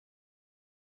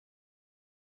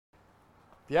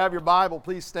If you have your Bible,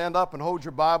 please stand up and hold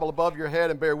your Bible above your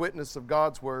head and bear witness of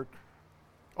God's Word.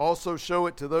 Also show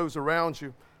it to those around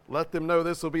you. Let them know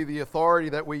this will be the authority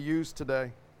that we use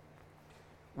today.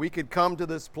 We could come to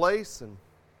this place and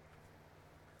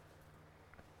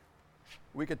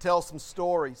we could tell some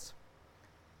stories.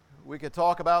 We could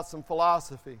talk about some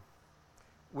philosophy.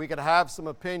 We could have some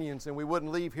opinions, and we wouldn't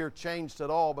leave here changed at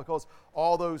all, because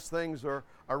all those things are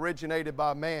originated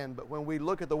by man. But when we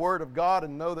look at the Word of God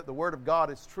and know that the Word of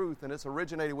God is truth and it's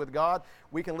originated with God,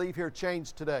 we can leave here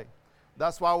changed today.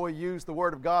 That's why we use the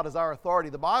Word of God as our authority.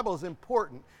 The Bible is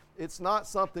important. It's not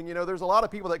something, there's a lot of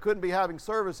people that couldn't be having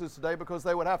services today because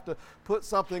they would have to put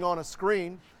something on a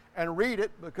screen and read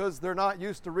it because they're not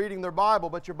used to reading their Bible.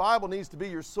 But your Bible needs to be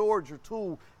your sword, your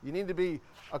tool. You need to be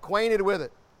acquainted with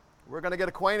it. We're going to get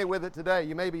acquainted with it today.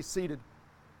 You may be seated.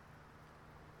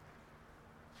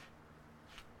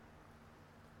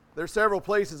 There's several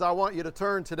places I want you to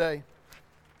turn today.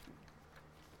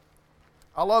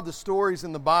 I love the stories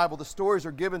in the Bible. The stories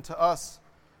are given to us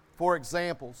for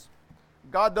examples.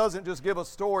 God doesn't just give a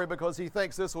story because He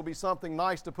thinks this will be something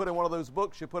nice to put in one of those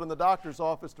books you put in the doctor's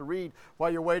office to read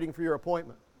while you're waiting for your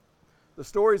appointment. The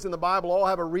stories in the Bible all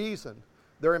have a reason.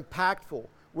 They're impactful.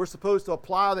 We're supposed to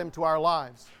apply them to our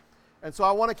lives. And so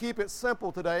I want to keep it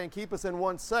simple today and keep us in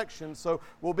one section. So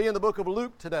we'll be in the book of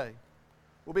Luke today.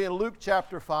 We'll be in Luke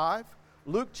chapter 5,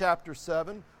 Luke chapter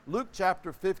 7, Luke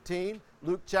chapter 15,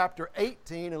 Luke chapter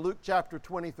 18, and Luke chapter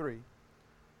 23.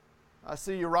 I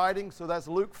see you writing, so that's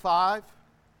Luke 5,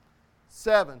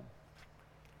 7,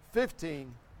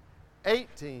 15,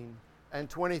 18, and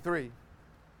 23.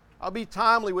 I'll be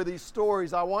timely with these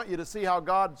stories. I want you to see how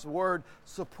God's Word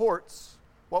supports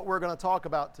what we're going to talk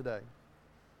about today.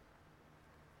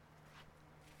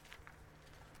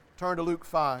 Turn to Luke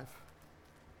 5.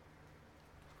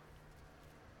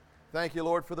 Thank you,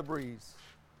 Lord, for the breeze.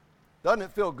 Doesn't it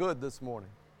feel good this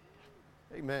morning?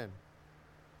 Amen.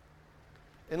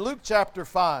 In Luke chapter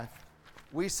 5,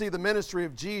 we see the ministry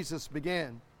of Jesus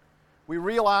begin. We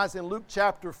realize in Luke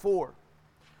chapter 4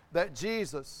 that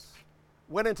Jesus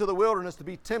went into the wilderness to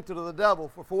be tempted of the devil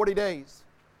for 40 days.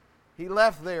 He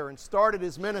left there and started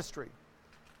His ministry.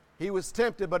 He was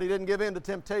tempted, but He didn't give in to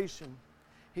temptation.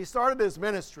 He started His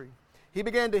ministry. He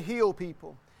began to heal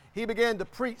people. He began to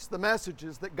preach the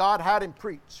messages that God had Him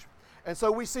preach. And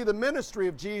so we see the ministry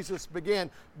of Jesus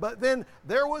begin. But then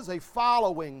there was a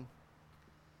following.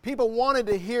 People wanted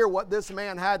to hear what this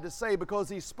man had to say because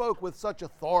he spoke with such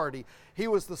authority. He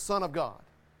was the Son of God.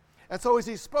 And so as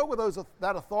he spoke with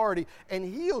that authority and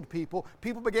healed people,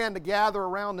 people began to gather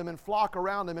around Him and flock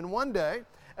around Him. And one day,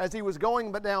 as He was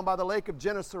going down by the lake of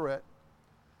Gennesaret,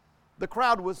 the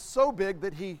crowd was so big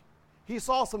that he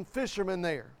saw some fishermen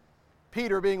there,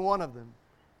 Peter being one of them.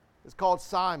 It's called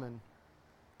Simon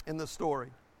in the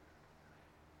story.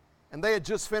 And they had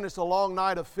just finished a long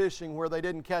night of fishing where they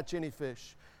didn't catch any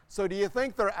fish. So do you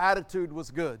think their attitude was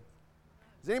good?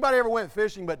 Has anybody ever went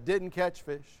fishing but didn't catch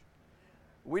fish?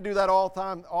 We do that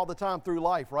all the time through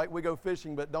life, right? We go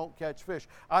fishing but don't catch fish.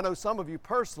 I know some of you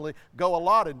personally go a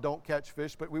lot and don't catch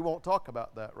fish, but we won't talk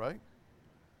about that, right?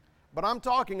 But I'm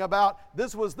talking about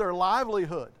this was their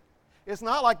livelihood. It's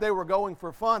not like they were going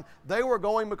for fun. They were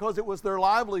going because it was their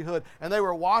livelihood, and they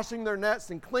were washing their nets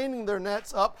and cleaning their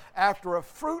nets up after a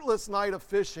fruitless night of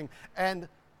fishing. And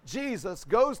Jesus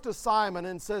goes to Simon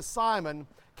and says, "Simon,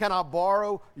 can I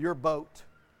borrow your boat?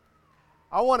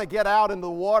 I want to get out in the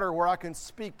water where I can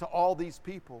speak to all these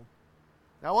people."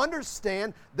 Now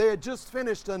understand, they had just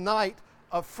finished a night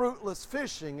of fruitless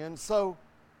fishing, and so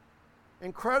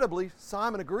incredibly,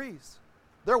 Simon agrees.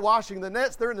 They're washing the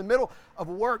nets. They're in the middle of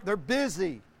work. They're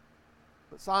busy.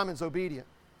 But Simon's obedient.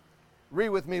 Read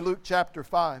with me Luke chapter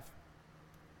 5.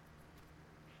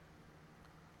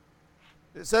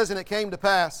 It says, "And it came to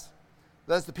pass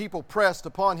that as the people pressed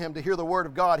upon Him to hear the word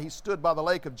of God, He stood by the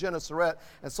lake of Gennesaret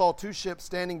and saw two ships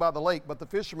standing by the lake, but the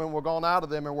fishermen were gone out of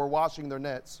them and were washing their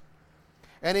nets.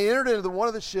 And He entered into one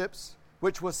of the ships,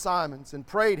 which was Simon's, and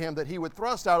prayed him that he would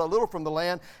thrust out a little from the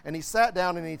land. And he sat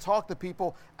down and he talked to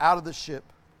people out of the ship.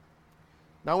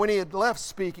 Now when he had left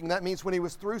speaking," that means when he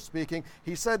was through speaking,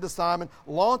 "he said to Simon,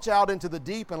 'Launch out into the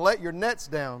deep and let your nets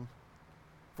down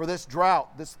for this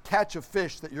drought, this catch of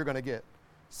fish that you're going to get.'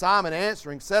 Simon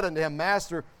answering said unto him,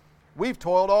 'Master, we've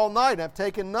toiled all night and have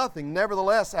taken nothing.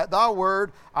 Nevertheless, at thy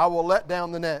word I will let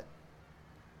down the net.'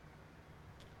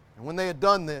 And when they had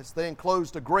done this, they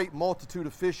enclosed a great multitude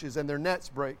of fishes, and their nets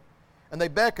brake. And they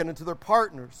beckoned unto their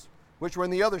partners, which were in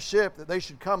the other ship, that they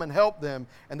should come and help them.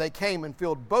 And they came and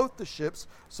filled both the ships,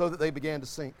 so that they began to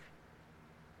sink."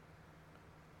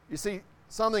 You see,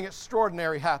 something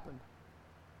extraordinary happened.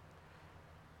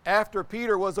 After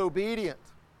Peter was obedient,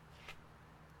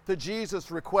 to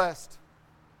Jesus' request,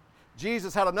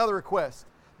 Jesus had another request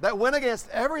that went against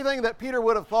everything that Peter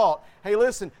would have thought. Hey,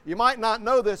 listen, you might not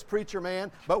know this, preacher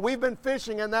man, but we've been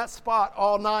fishing in that spot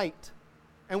all night,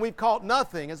 and we've caught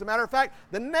nothing. As a matter of fact,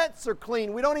 the nets are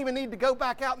clean. We don't even need to go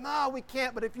back out. No, we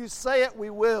can't, but if you say it, we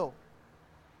will.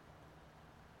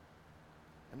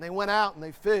 And they went out and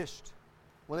they fished.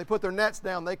 When they put their nets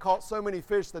down, they caught so many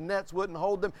fish the nets wouldn't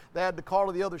hold them. They had to call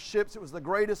to the other ships. It was the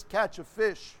greatest catch of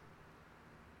fish.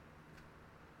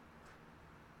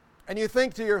 And you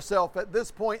think to yourself, at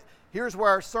this point, here's where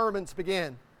our sermons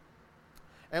begin.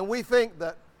 And we think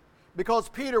that because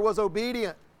Peter was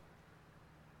obedient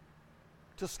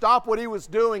to stop what he was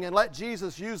doing and let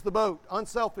Jesus use the boat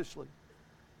unselfishly,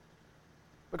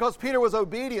 because Peter was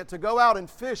obedient to go out and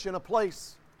fish in a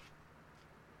place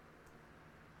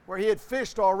where he had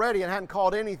fished already and hadn't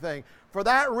caught anything, for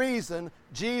that reason,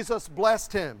 Jesus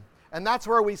blessed him. And that's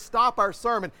where we stop our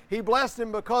sermon. He blessed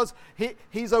him because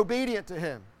he's obedient to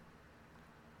him.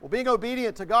 Well, being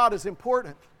obedient to God is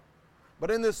important.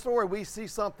 But in this story, we see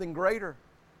something greater.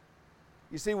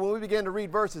 You see, when we begin to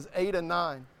read verses 8 and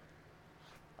 9,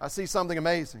 I see something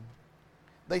amazing.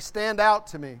 They stand out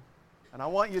to me, and I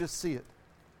want you to see it.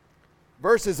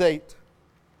 Verses 8,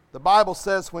 the Bible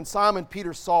says, when Simon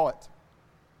Peter saw it,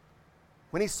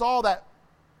 when he saw that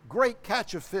great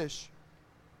catch of fish,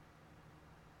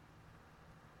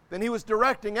 then he was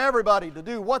directing everybody to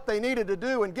do what they needed to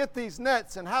do and get these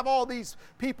nets and have all these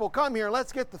people come here and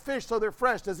let's get the fish so they're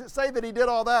fresh. Does it say that he did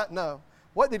all that? No.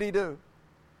 What did he do?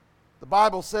 The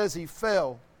Bible says he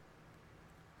fell.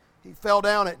 He fell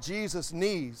down at Jesus'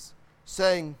 knees,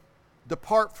 saying,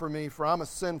 "Depart from me, for I'm a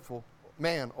sinful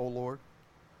man, O Lord."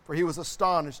 For he was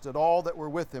astonished at all that were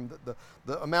with him,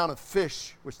 the amount of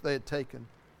fish which they had taken.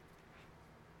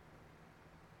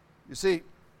 You see,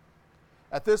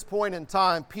 at this point in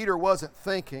time, Peter wasn't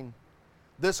thinking,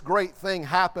 this great thing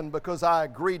happened because I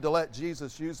agreed to let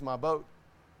Jesus use my boat.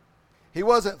 He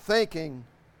wasn't thinking,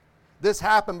 this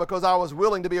happened because I was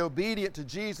willing to be obedient to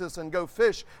Jesus and go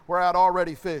fish where I'd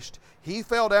already fished. He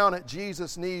fell down at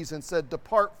Jesus' knees and said,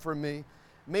 "Depart from me,"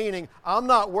 meaning, I'm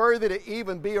not worthy to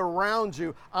even be around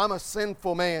you. I'm a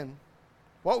sinful man.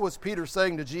 What was Peter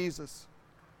saying to Jesus?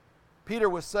 Peter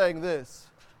was saying this,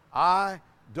 I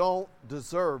don't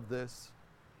deserve this.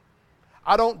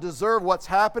 I don't deserve what's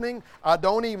happening. I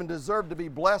don't even deserve to be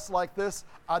blessed like this.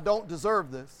 I don't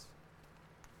deserve this.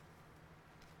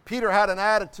 Peter had an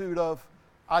attitude of,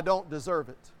 I don't deserve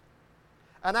it.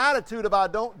 An attitude of, I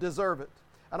don't deserve it.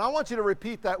 And I want you to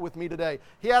repeat that with me today.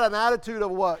 He had an attitude of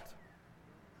what?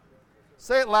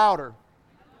 Say it louder.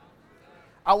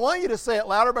 I want you to say it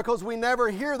louder because we never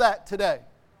hear that today.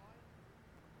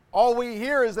 All we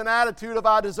hear is an attitude of,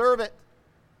 I deserve it.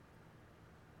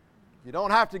 You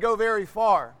don't have to go very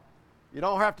far. You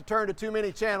don't have to turn to too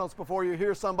many channels before you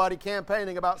hear somebody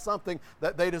campaigning about something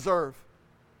that they deserve.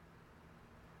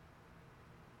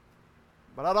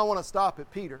 But I don't want to stop at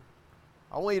Peter.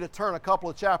 I want you to turn a couple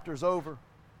of chapters over.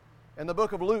 In the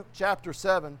book of Luke, chapter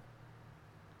 7,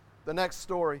 the next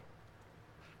story.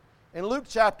 In Luke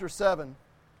chapter 7,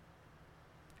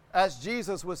 as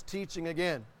Jesus was teaching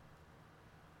again,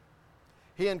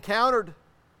 he encountered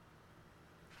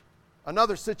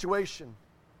another situation.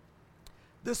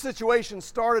 This situation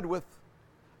started with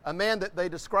a man that they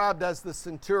described as the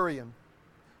centurion.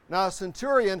 Now, a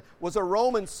centurion was a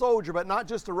Roman soldier, but not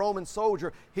just a Roman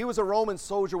soldier. He was a Roman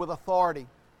soldier with authority.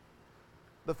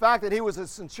 The fact that he was a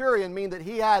centurion meant that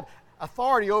he had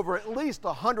authority over at least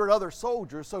 100 other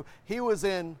soldiers, so he was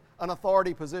in an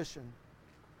authority position.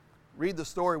 Read the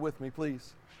story with me,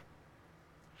 please.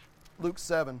 Luke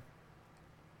 7,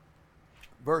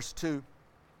 verse 2.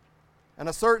 And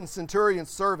a certain centurion's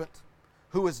servant,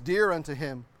 who was dear unto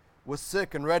him, was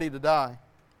sick and ready to die.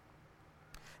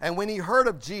 And when he heard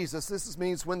of Jesus, this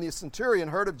means when the centurion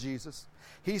heard of Jesus,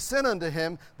 he sent unto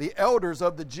him the elders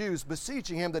of the Jews,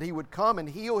 beseeching him that he would come and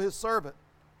heal his servant.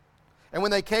 And when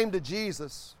they came to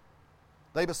Jesus,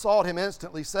 they besought him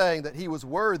instantly, saying that he was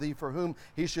worthy for whom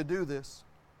he should do this.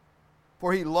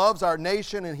 For he loves our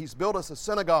nation, and he's built us a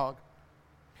synagogue.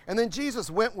 And then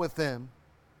Jesus went with them.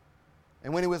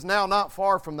 And when he was now not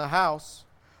far from the house,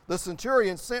 the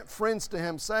centurion sent friends to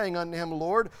him, saying unto him,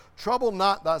 Lord, trouble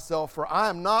not thyself, for I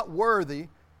am not worthy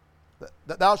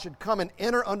that thou should come and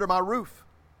enter under my roof.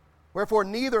 Wherefore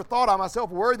neither thought I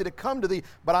myself worthy to come to thee,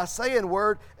 but I say in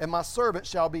word, and my servant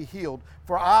shall be healed.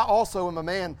 For I also am a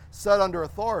man set under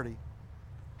authority,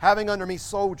 having under me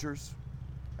soldiers.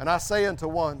 And I say unto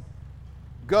one,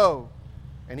 Go,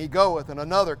 and he goeth, and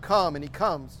another, Come, and he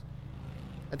comes.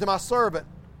 And to my servant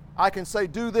I can say,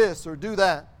 Do this or do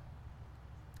that,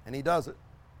 and he does it.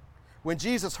 When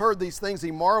Jesus heard these things,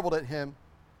 he marveled at him.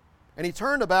 And he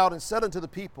turned about and said unto the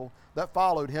people that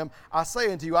followed him, I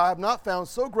say unto you, I have not found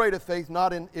so great a faith,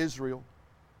 not in Israel.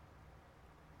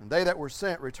 And they that were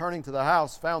sent, returning to the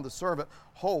house, found the servant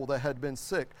whole that had been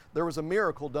sick. There was a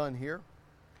miracle done here.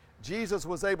 Jesus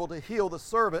was able to heal the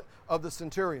servant of the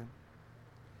centurion.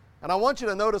 And I want you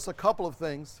to notice a couple of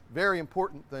things, very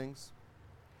important things.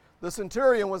 The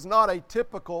centurion was not a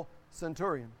typical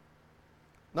centurion.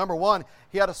 Number one,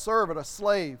 he had a servant, a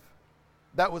slave,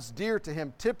 that was dear to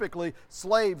him. Typically,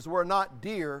 slaves were not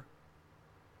dear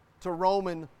to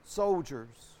Roman soldiers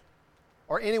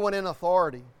or anyone in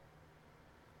authority.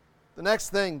 The next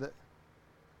thing that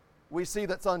we see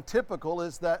that's untypical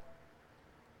is that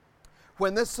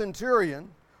when this centurion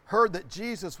heard that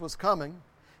Jesus was coming,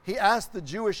 he asked the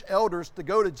Jewish elders to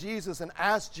go to Jesus and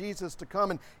ask Jesus to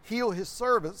come and heal his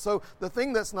servant. So the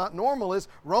thing that's not normal is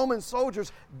Roman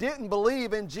soldiers didn't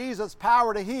believe in Jesus'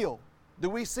 power to heal. Do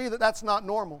we see that that's not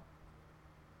normal?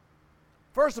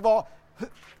 First of all,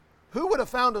 who would have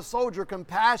found a soldier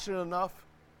compassionate enough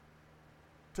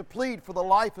to plead for the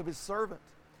life of his servant?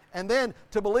 And then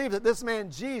to believe that this man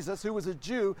Jesus, who was a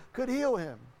Jew, could heal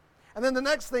him. And then the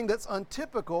next thing that's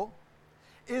untypical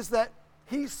is that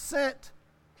he sent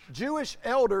Jewish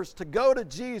elders to go to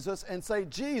Jesus and say,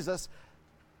 Jesus,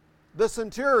 the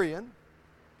centurion,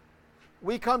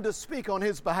 we come to speak on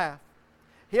his behalf.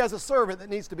 He has a servant that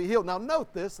needs to be healed. Now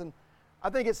note this, and I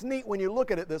think it's neat when you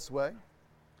look at it this way.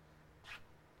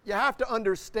 You have to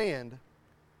understand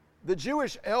the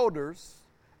Jewish elders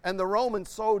and the Roman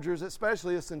soldiers,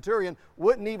 especially the centurion,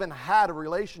 wouldn't even had a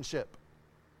relationship.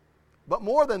 But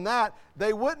more than that,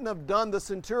 they wouldn't have done the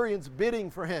centurion's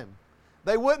bidding for him.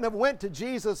 They wouldn't have went to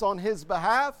Jesus on his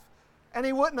behalf, and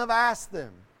he wouldn't have asked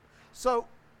them. So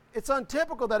it's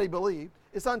untypical that he believed.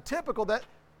 It's untypical that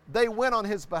they went on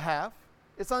his behalf.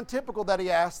 It's untypical that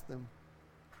he asked them.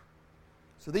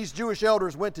 So these Jewish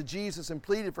elders went to Jesus and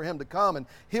pleaded for him to come and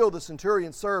heal the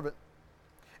centurion's servant.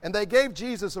 And they gave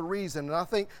Jesus a reason, and I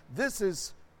think this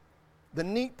is the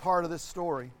neat part of this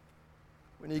story.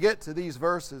 When you get to these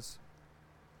verses,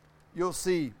 you'll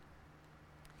see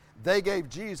they gave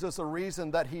Jesus a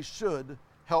reason that he should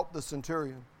help the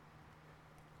centurion.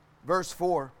 Verse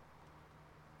 4,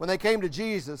 when they came to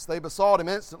Jesus, they besought him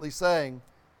instantly, saying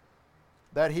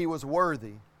that he was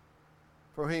worthy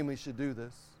for whom he should do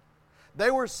this.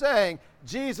 They were saying,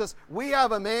 Jesus, we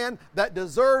have a man that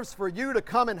deserves for you to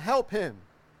come and help him.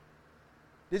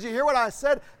 Did you hear what I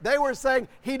said? They were saying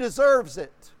he deserves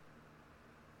it.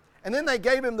 And then they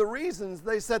gave him the reasons.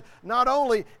 They said, not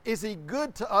only is he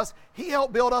good to us, he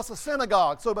helped build us a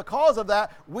synagogue. So because of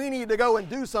that, we need to go and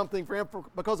do something for him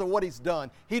because of what he's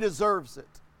done. He deserves it.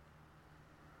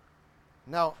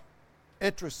 Now,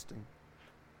 interesting.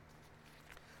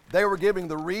 They were giving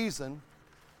the reason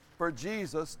for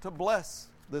Jesus to bless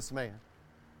this man.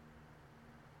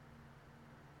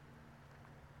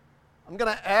 I'm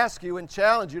going to ask you and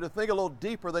challenge you to think a little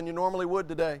deeper than you normally would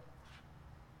today.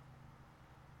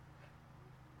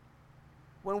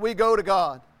 When we go to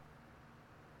God,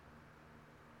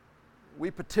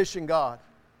 we petition God.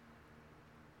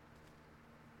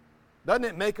 Doesn't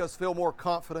it make us feel more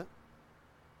confident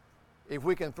if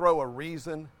we can throw a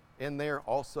reason in there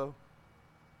also?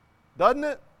 Doesn't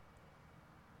it?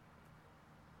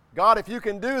 God, if you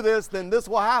can do this, then this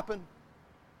will happen.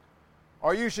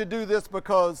 Or you should do this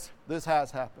because this has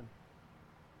happened.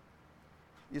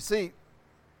 You see,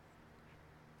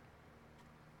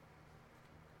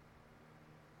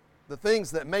 the things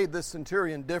that made this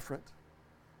centurion different,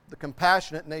 the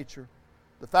compassionate nature,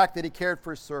 the fact that he cared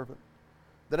for his servant,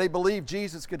 that he believed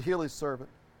Jesus could heal his servant,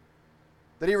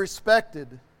 that he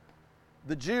respected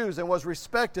the Jews and was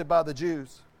respected by the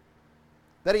Jews,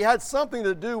 that he had something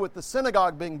to do with the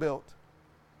synagogue being built.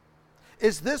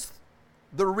 Is this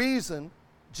the reason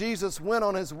Jesus went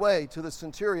on his way to the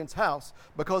centurion's house?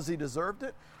 Because he deserved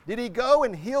it? Did he go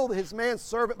and heal his man's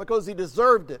servant because he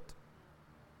deserved it?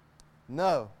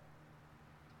 No.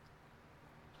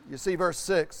 You see verse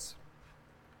 6.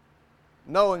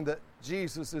 Knowing that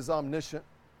Jesus is omniscient,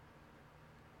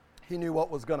 he knew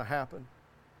what was going to happen.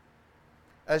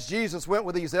 As Jesus went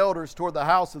with these elders toward the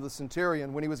house of the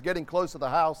centurion, when he was getting close to the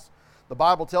house, the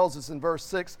Bible tells us in verse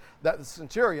 6 that the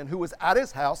centurion who was at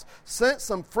his house sent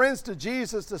some friends to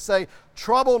Jesus to say,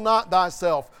 trouble not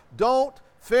thyself. Don't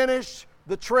finish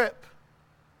the trip,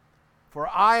 for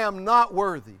I am not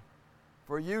worthy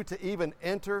for you to even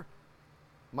enter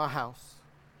my house.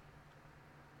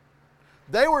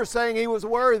 They were saying he was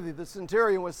worthy. The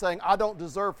centurion was saying, I don't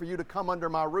deserve for you to come under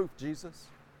my roof, Jesus.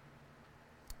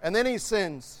 And then he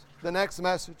sends the next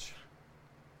message.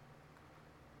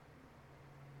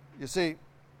 You see,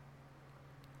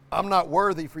 I'm not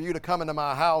worthy for you to come into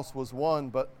my house was one,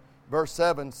 but verse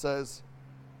 7 says,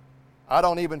 I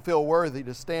don't even feel worthy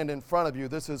to stand in front of you.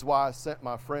 This is why I sent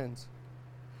my friends.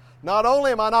 Not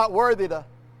only am I not worthy to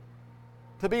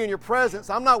be in your presence,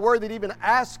 I'm not worthy to even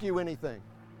ask you anything.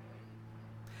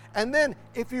 And then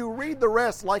if you read the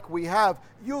rest like we have,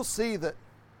 you'll see that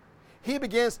he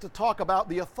begins to talk about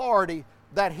the authority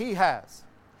that he has.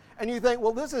 And you think,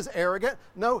 well, this is arrogant.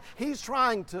 No, he's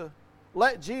trying to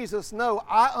let Jesus know,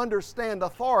 I understand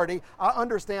authority. I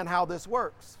understand how this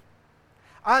works.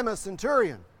 I'm a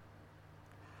centurion.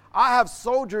 I have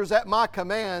soldiers at my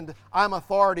command I'm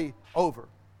authority over.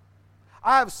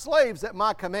 I have slaves at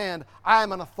my command I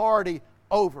am an authority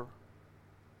over.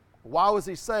 Why was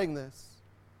he saying this?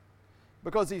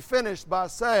 Because he finished by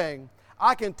saying,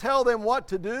 I can tell them what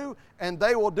to do and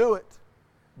they will do it.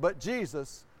 But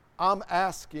Jesus, I'm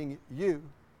asking you,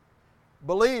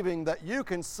 believing that you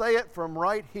can say it from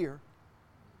right here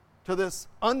to this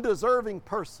undeserving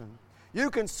person. You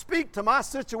can speak to my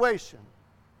situation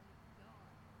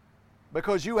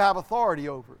because you have authority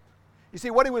over it. You see,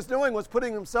 what he was doing was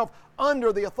putting himself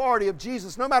under the authority of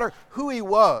Jesus, no matter who he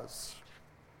was.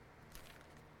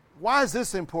 Why is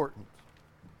this important?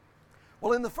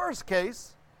 Well, in the first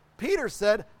case, Peter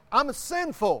said, I'm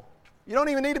sinful. You don't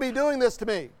even need to be doing this to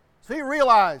me. So he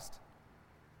realized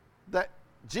that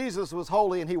Jesus was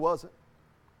holy and he wasn't.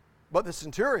 But the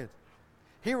centurion,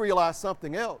 he realized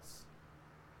something else.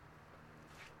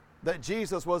 That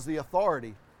Jesus was the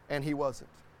authority and he wasn't.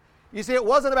 You see, it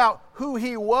wasn't about who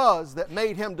he was that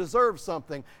made him deserve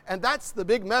something. And that's the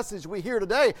big message we hear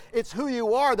today. It's who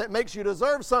you are that makes you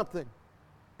deserve something.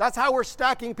 That's how we're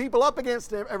stacking people up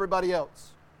against everybody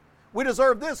else. We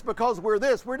deserve this because we're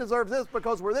this. We deserve this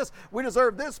because we're this. We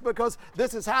deserve this because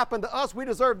this has happened to us. We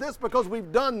deserve this because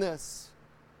we've done this.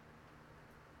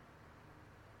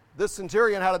 This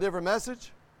centurion had a different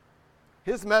message.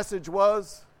 His message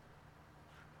was,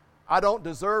 I don't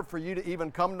deserve for you to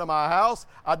even come to my house.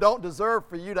 I don't deserve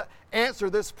for you to answer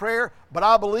this prayer, but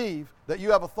I believe that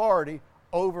you have authority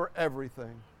over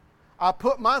everything. I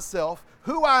put myself,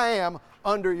 who I am,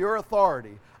 under your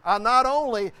authority. I not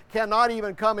only cannot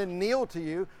even come and kneel to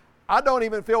you, I don't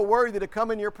even feel worthy to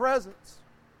come in your presence.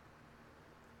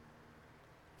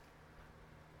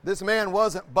 This man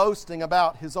wasn't boasting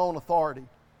about his own authority.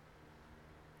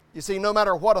 You see, no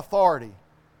matter what authority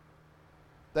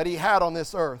that he had on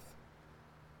this earth,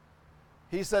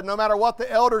 he said, no matter what the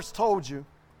elders told you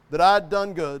that I'd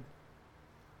done good,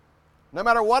 no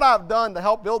matter what I've done to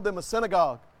help build them a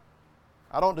synagogue,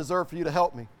 I don't deserve for you to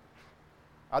help me.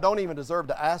 I don't even deserve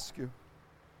to ask you.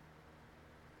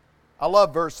 I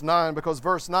love verse 9 because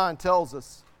verse 9 tells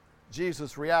us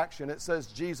Jesus' reaction. It says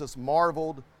Jesus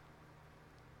marveled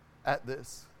at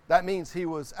this. That means he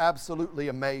was absolutely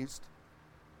amazed.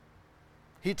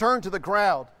 He turned to the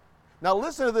crowd. Now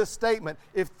listen to this statement.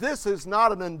 If this is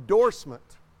not an endorsement,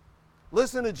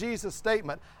 listen to Jesus'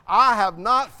 statement. I have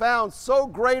not found so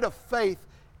great a faith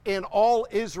in all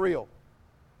Israel.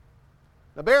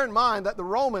 Now bear in mind that the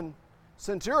Roman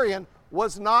centurion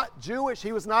was not Jewish.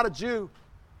 He was not a Jew.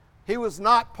 He was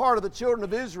not part of the children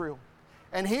of Israel.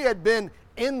 And he had been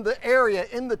in the area,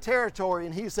 in the territory,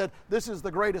 and he said, this is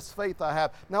the greatest faith I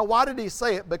have. Now why did he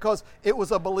say it? Because it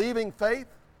was a believing faith?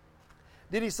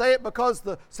 Did he say it because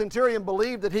the centurion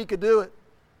believed that he could do it?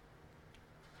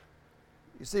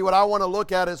 You see, what I want to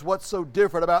look at is what's so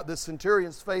different about this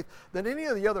centurion's faith than any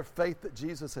of the other faith that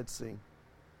Jesus had seen.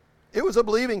 It was a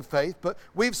believing faith, but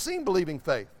we've seen believing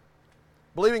faith.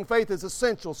 Believing faith is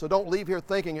essential, so don't leave here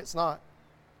thinking it's not.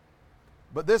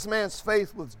 But this man's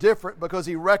faith was different because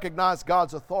he recognized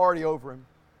God's authority over him.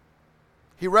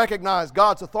 He recognized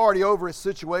God's authority over his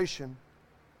situation.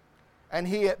 And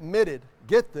he admitted,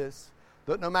 get this,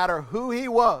 that no matter who he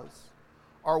was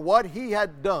or what he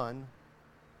had done,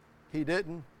 he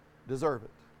didn't deserve it.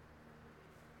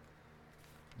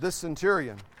 This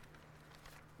centurion,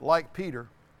 like Peter,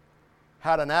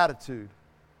 had an attitude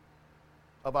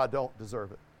of I don't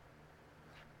deserve it.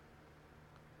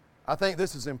 I think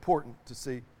this is important to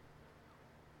see.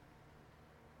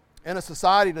 In a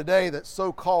society today that's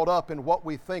so caught up in what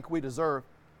we think we deserve,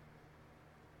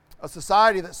 a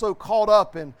society that's so caught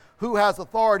up in who has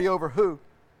authority over who,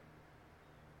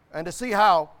 and to see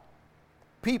how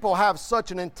people have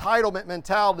such an entitlement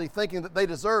mentality thinking that they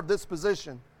deserve this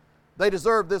position, they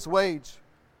deserve this wage,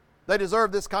 they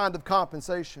deserve this kind of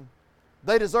compensation,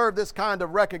 they deserve this kind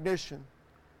of recognition,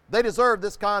 they deserve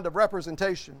this kind of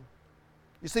representation.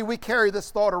 You see, we carry this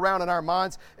thought around in our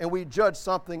minds and we judge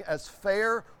something as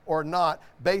fair or not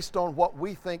based on what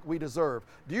we think we deserve.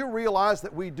 Do you realize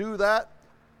that we do that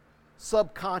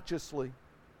subconsciously?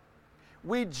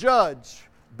 We judge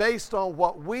based on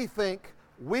what we think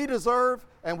we deserve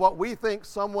and what we think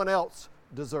someone else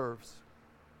deserves.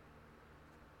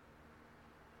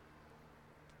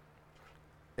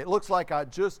 It looks like I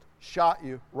just shot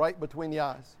you right between the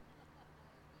eyes.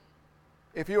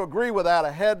 If you agree with that,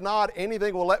 a head nod,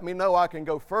 anything will let me know I can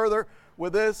go further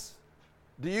with this.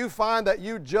 Do you find that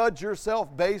you judge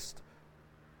yourself based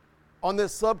on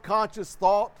this subconscious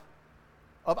thought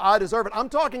of I deserve it? I'm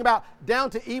talking about down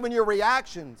to even your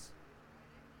reactions.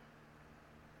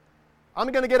 I'm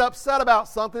going to get upset about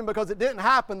something because it didn't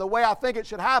happen the way I think it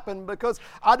should happen because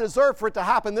I deserve for it to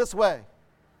happen this way.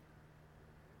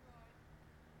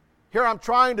 Here I'm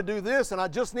trying to do this and I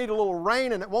just need a little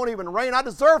rain and it won't even rain. I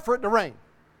deserve for it to rain.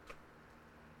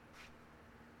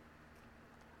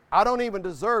 I don't even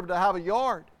deserve to have a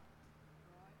yard.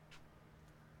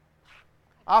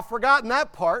 I've forgotten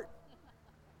that part.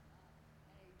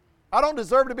 I don't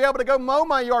deserve to be able to go mow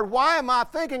my yard. Why am I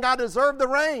thinking I deserve the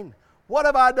rain? What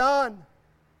have I done?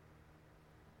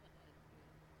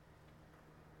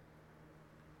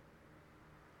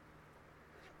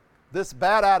 This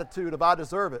bad attitude of I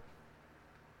deserve it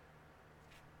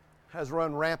has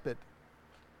run rampant.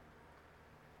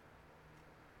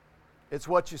 It's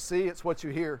what you see, it's what you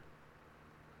hear.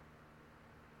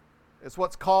 It's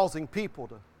what's causing people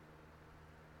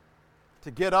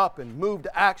to get up and move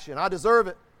to action. I deserve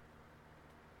it.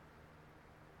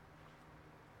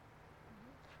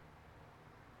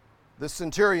 This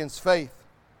centurion's faith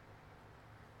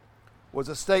was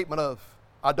a statement of,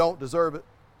 I don't deserve it.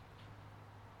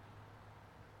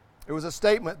 It was a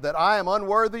statement that I am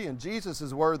unworthy and Jesus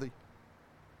is worthy.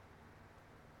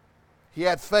 He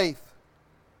had faith,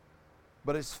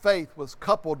 but his faith was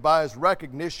coupled by his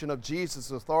recognition of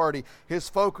Jesus' authority. His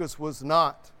focus was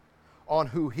not on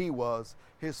who he was.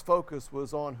 His focus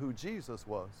was on who Jesus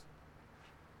was.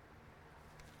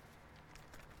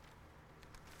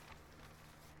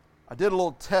 I did a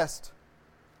little test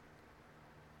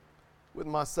with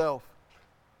myself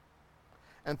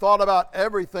and thought about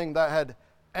everything that had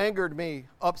angered me,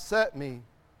 upset me,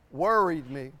 worried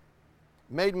me,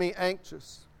 made me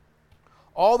anxious.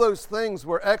 All those things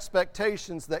were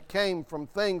expectations that came from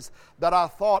things that I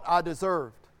thought I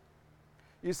deserved.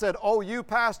 You said, oh, you,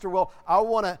 Pastor, well, I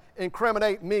want to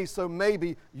incriminate me so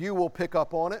maybe you will pick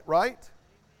up on it, right?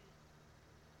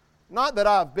 Not that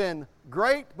I've been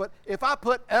great, but if I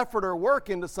put effort or work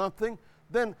into something,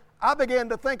 then I begin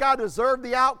to think I deserve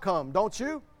the outcome, don't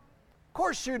you? Of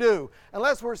course you do.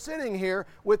 Unless we're sitting here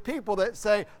with people that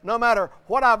say, no matter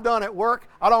what I've done at work,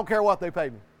 I don't care what they pay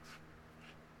me.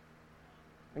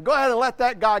 And go ahead and let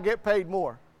that guy get paid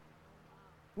more.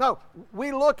 No,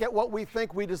 we look at what we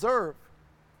think we deserve.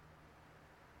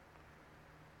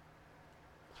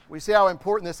 We see how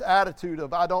important this attitude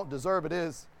of I don't deserve it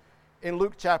is in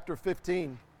Luke chapter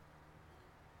 15.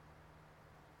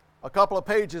 A couple of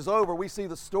pages over, we see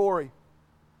the story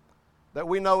that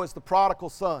we know as the prodigal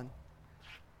son.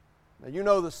 Now, you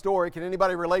know the story. Can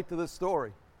anybody relate to this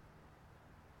story?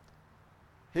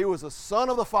 He was a son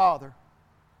of the father.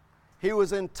 He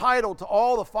was entitled to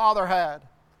all the father had.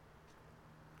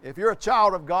 If you're a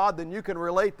child of God, then you can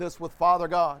relate this with Father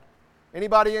God.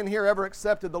 Anybody in here ever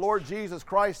accepted the Lord Jesus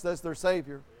Christ as their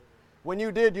Savior? When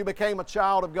you did, you became a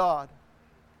child of God.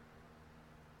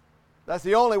 That's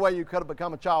the only way you could have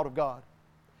become a child of God.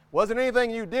 It wasn't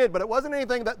anything you did, but it wasn't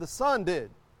anything that the Son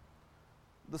did.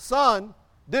 The Son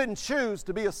didn't choose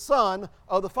to be a son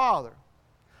of the Father.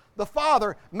 The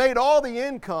Father made all the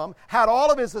income, had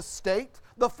all of his estate.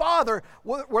 The Father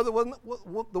was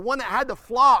the one that had the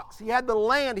flocks. He had the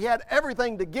land. He had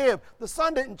everything to give. The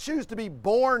Son didn't choose to be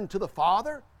born to the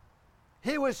Father.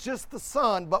 He was just the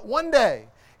Son. But one day,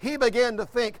 he began to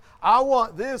think, I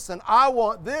want this and I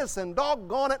want this and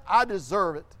doggone it, I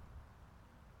deserve it.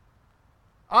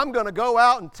 I'm going to go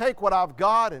out and take what I've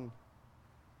got and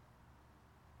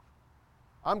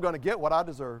I'm going to get what I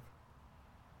deserve.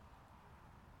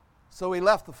 So he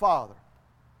left the Father.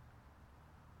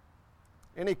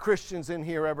 Any Christians in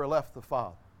here ever left the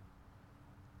Father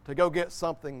to go get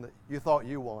something that you thought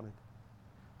you wanted?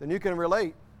 Then you can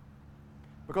relate.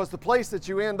 Because the place that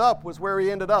you end up was where he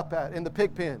ended up at, in the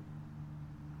pig pen.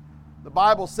 The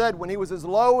Bible said when he was as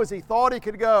low as he thought he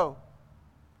could go,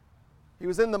 he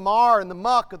was in the mire and the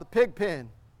muck of the pig pen.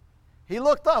 He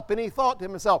looked up and he thought to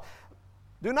himself,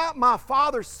 do not my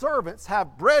Father's servants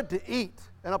have bread to eat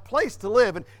and a place to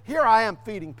live? And here I am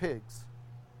feeding pigs.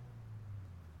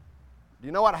 Do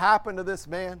you know what happened to this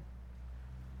man?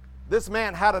 This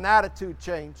man had an attitude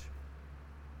change.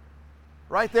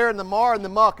 Right there in the mar and the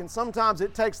muck. And sometimes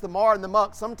it takes the mar and the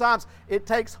muck. Sometimes it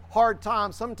takes hard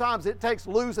times. Sometimes it takes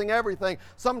losing everything.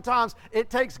 Sometimes it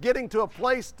takes getting to a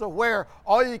place to where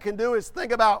all you can do is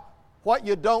think about what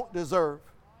you don't deserve.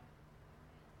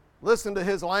 Listen to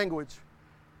his language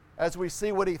as we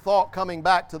see what he thought coming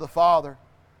back to the Father.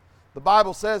 The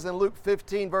Bible says in Luke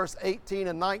 15, verse 18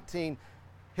 and 19,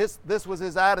 this was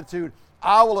his attitude.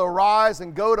 I will arise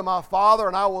and go to my Father,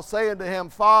 and I will say unto him,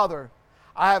 Father,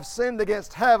 I have sinned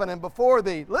against heaven and before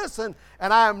thee. Listen,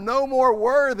 and I am no more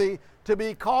worthy to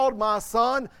be called my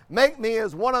son. Make me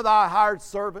as one of thy hired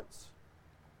servants.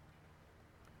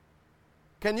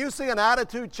 Can you see an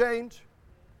attitude change?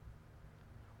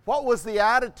 What was the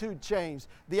attitude change?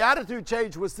 The attitude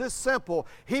change was this simple.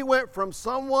 He went from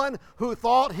someone who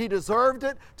thought he deserved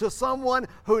it to someone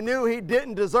who knew he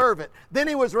didn't deserve it. Then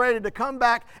he was ready to come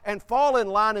back and fall in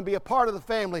line and be a part of the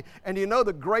family. And you know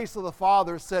the grace of the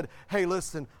Father said, hey,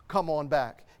 listen, come on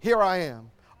back. Here I am.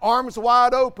 Arms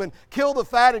wide open. Kill the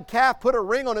fatted calf. Put a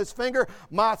ring on his finger.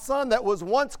 My son that was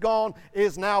once gone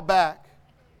is now back.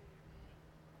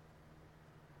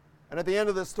 And at the end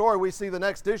of this story, we see the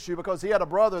next issue because he had a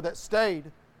brother that stayed.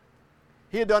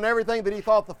 He had done everything that he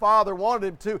thought the father wanted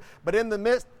him to, but in the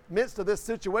midst of this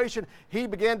situation, he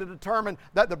began to determine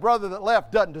that the brother that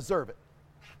left doesn't deserve it.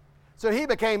 So he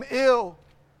became ill.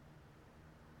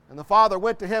 And the father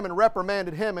went to him and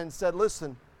reprimanded him and said,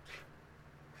 listen,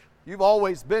 you've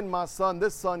always been my son.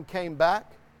 This son came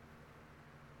back.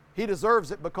 He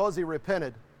deserves it because he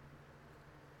repented.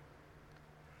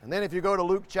 And then if you go to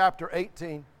Luke chapter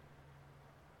 18,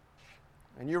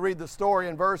 and you read the story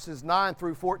in verses 9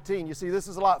 through 14. You see, this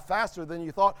is a lot faster than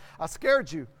you thought. I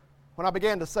scared you when I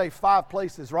began to say 5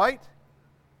 places, right?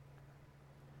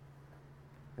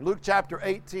 In Luke chapter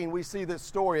 18, we see this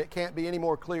story. It can't be any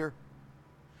more clear.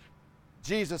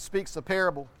 Jesus speaks a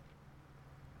parable.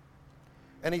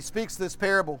 And he speaks this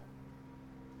parable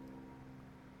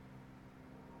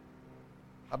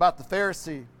about the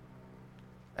Pharisee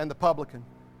and the publican.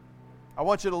 I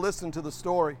want you to listen to the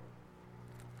story.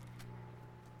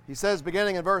 He says,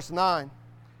 beginning in verse 9,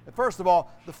 and first of all,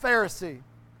 the Pharisee,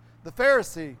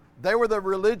 they were the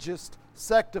religious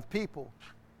sect of people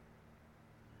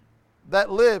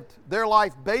that lived their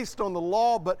life based on the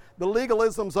law, but the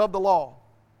legalisms of the law.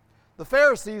 The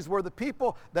Pharisees were the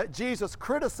people that Jesus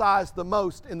criticized the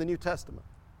most in the New Testament.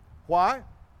 Why?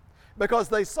 Because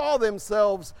they saw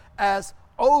themselves as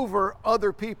over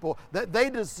other people, that they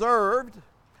deserved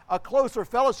a closer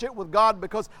fellowship with God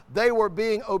because they were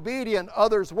being obedient,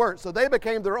 others weren't. So they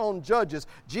became their own judges.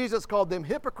 Jesus called them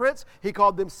hypocrites. He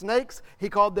called them snakes. He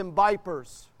called them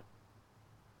vipers.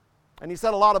 And he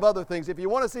said a lot of other things. If you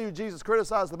want to see who Jesus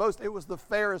criticized the most, it was the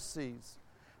Pharisees,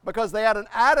 because they had an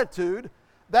attitude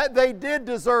that they did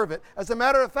deserve it. As a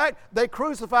matter of fact, they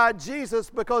crucified Jesus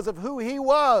because of who he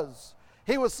was.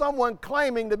 He was someone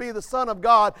claiming to be the Son of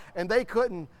God, and they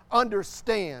couldn't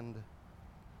understand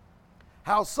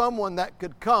how someone that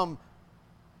could come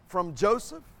from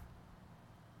Joseph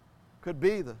could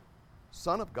be the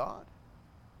Son of God.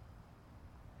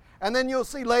 And then you'll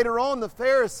see later on the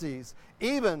Pharisees,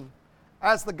 even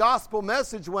as the gospel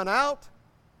message went out,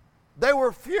 they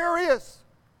were furious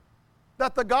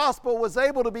that the gospel was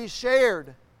able to be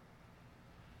shared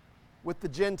with the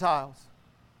Gentiles.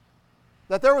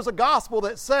 That there was a gospel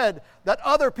that said that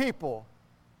other people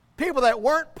that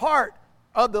weren't part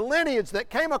of the lineage that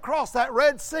came across that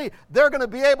Red Sea, they're going to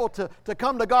be able to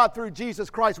come to God through Jesus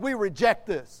Christ. We reject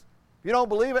this. If you don't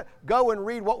believe it, go and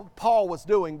read what Paul was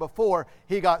doing before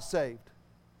he got saved.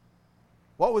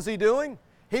 What was he doing?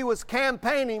 He was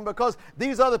campaigning because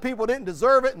these other people didn't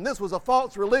deserve it, and this was a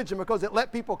false religion because it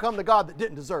let people come to God that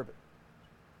didn't deserve it.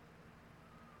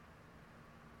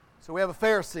 So we have a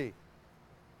Pharisee,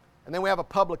 and then we have a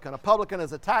publican. A publican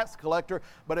is a tax collector,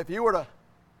 but if you were to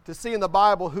see in the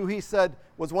Bible who he said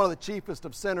was one of the chiefest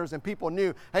of sinners, and people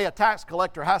knew, hey, a tax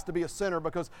collector has to be a sinner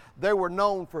because they were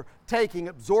known for taking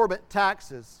exorbitant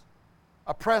taxes,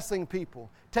 oppressing people,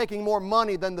 taking more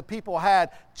money than the people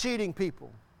had, cheating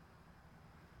people.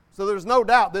 So there's no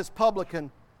doubt this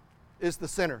publican is the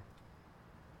sinner.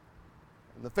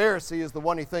 And the Pharisee is the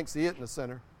one he thinks he isn't the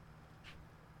sinner.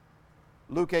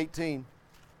 Luke 18,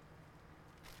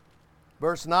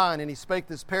 verse 9, and he spake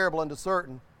this parable unto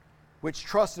certain which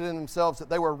trusted in themselves that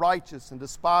they were righteous and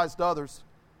despised others.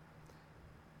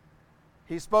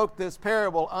 He spoke this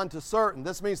parable unto certain.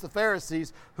 This means the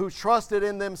Pharisees who trusted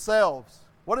in themselves.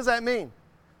 What does that mean?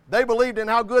 They believed in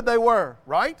how good they were,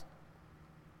 right?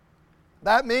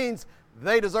 That means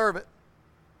they deserve it.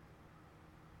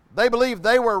 They believed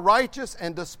they were righteous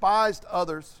and despised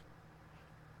others.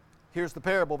 Here's the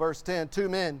parable, verse 10. 2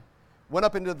 men went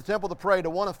up into the temple to pray, to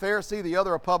one a Pharisee, the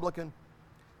other a publican.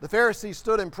 The Pharisee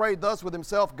stood and prayed thus with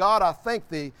himself, God, I thank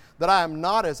thee that I am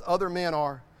not as other men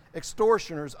are,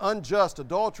 extortioners, unjust,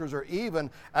 adulterers, or even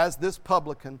as this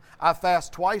publican. I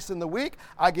fast twice in the week.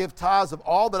 I give tithes of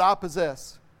all that I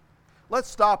possess. Let's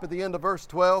stop at the end of verse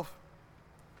 12.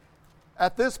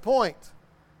 At this point,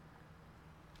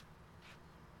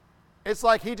 it's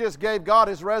like he just gave God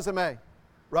his resume,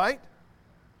 right?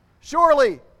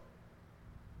 Surely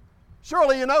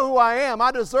you know who I am.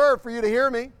 I deserve for you to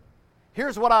hear me.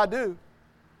 Here's what I do.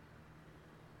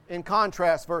 In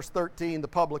contrast, verse 13, the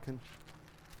publican.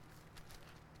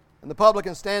 And the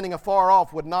publican, standing afar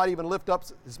off, would not even lift up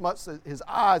his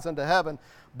eyes unto heaven,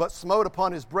 but smote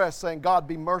upon his breast, saying, God,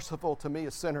 be merciful to me,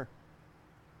 a sinner.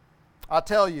 I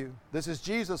tell you, this is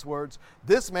Jesus' words,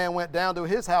 this man went down to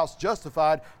his house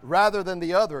justified rather than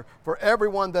the other. For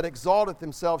everyone that exalteth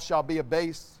himself shall be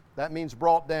abased. That means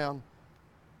brought down.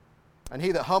 And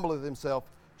he that humbleth himself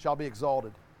shall be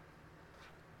exalted.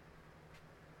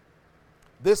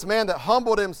 This man that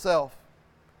humbled himself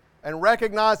and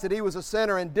recognized that he was a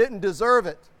sinner and didn't deserve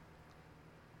it,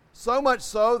 so much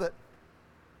so that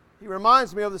he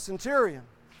reminds me of the centurion.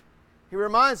 He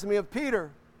reminds me of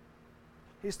Peter.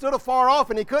 He stood afar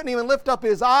off and he couldn't even lift up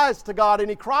his eyes to God, and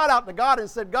he cried out to God and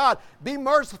said, God, be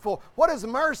merciful. What does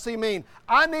mercy mean?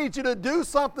 I need you to do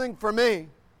something for me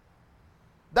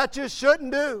that you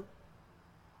shouldn't do.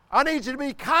 I need you to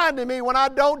be kind to me when I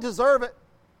don't deserve it.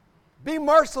 Be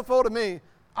merciful to me.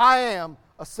 I am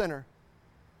a sinner.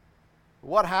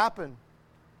 What happened?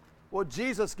 Well,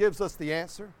 Jesus gives us the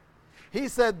answer. He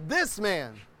said, this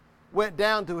man went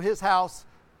down to his house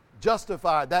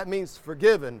justified. That means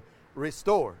forgiven,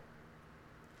 restored.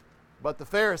 But the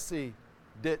Pharisee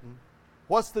didn't.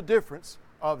 What's the difference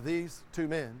of these two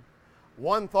men?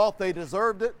 One thought they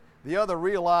deserved it. The other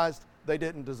realized they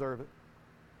didn't deserve it.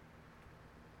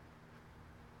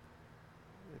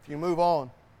 If you move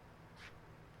on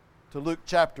to Luke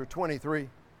chapter 23.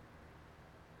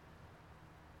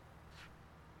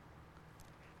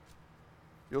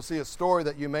 You'll see a story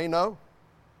that you may know.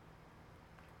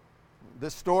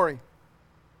 This story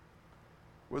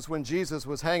was when Jesus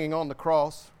was hanging on the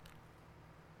cross.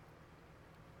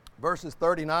 Verses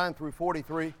 39 through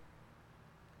 43.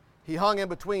 He hung in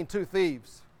between two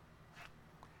thieves.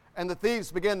 And the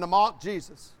thieves began to mock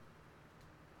Jesus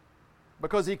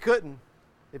because he couldn't.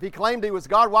 If he claimed he was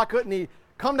God, why couldn't he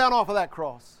come down off of that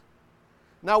cross?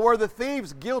 Now, were the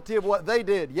thieves guilty of what they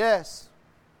did? Yes.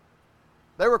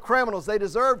 They were criminals. They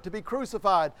deserved to be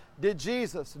crucified. Did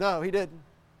Jesus? No, he didn't.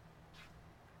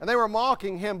 And they were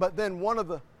mocking him, but then one of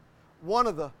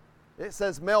the, it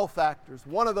says malefactors,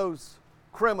 one of those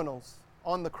criminals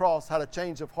on the cross had a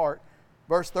change of heart.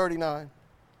 Verse 39.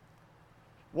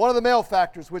 One of the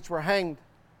malefactors which were hanged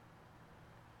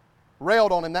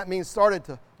railed on him. That means started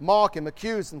to mock him,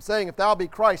 accuse him, saying, if thou be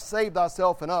Christ, save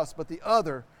thyself and us. But the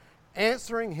other,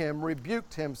 answering him,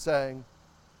 rebuked him, saying,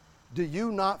 do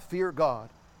you not fear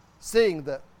God, seeing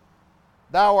that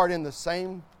thou art in the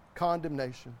same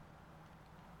condemnation?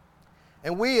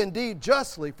 And we indeed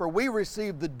justly, for we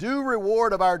receive the due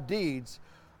reward of our deeds,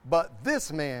 but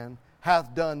this man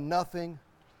hath done nothing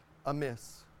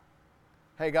amiss.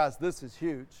 Hey guys, this is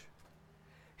huge.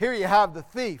 Here you have the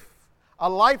thief, a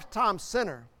lifetime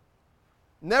sinner,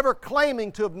 never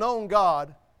claiming to have known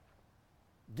God,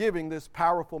 giving this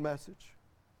powerful message.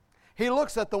 He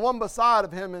looks at the one beside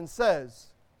of him and says,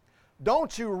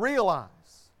 don't you realize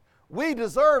we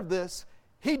deserve this?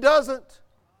 He doesn't.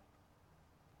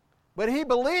 But he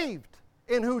believed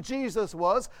in who Jesus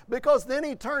was, because then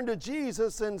he turned to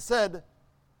Jesus and said,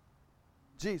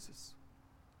 Jesus,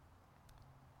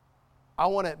 I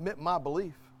want to admit my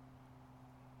belief.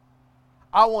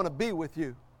 I want to be with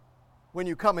you when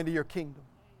you come into your kingdom.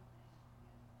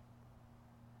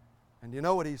 And you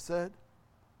know what he said?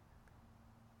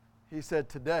 He said,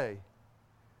 today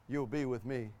you'll be with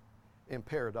me in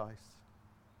paradise.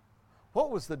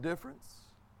 What was the difference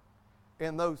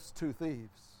in those two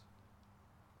thieves?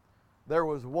 There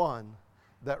was one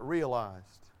that realized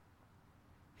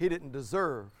he didn't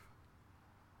deserve.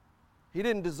 He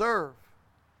didn't deserve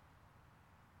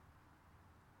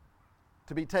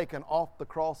to be taken off the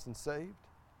cross and saved,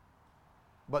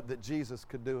 but that Jesus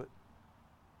could do it.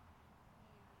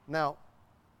 Now,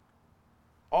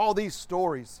 all these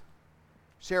stories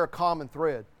share a common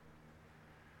thread,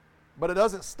 but it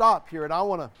doesn't stop here. And I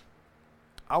want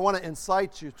to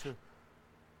incite you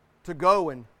to go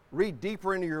and read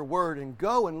deeper into your word and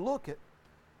go and look at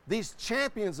these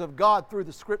champions of God through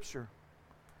the Scripture.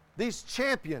 These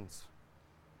champions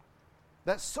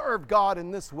that served God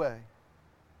in this way.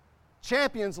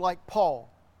 Champions like Paul,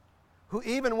 who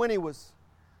even when he was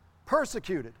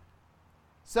persecuted,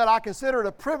 said, I consider it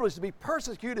a privilege to be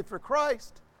persecuted for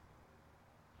Christ.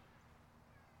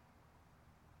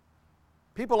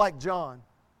 People like John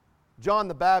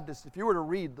the Baptist. If you were to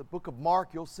read the book of Mark,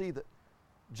 you'll see that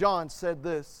John said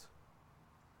this.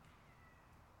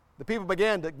 The people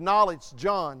began to acknowledge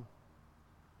John.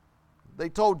 They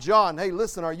told John, hey,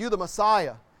 listen, are you the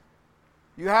Messiah?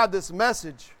 You have this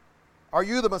message. Are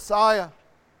you the Messiah?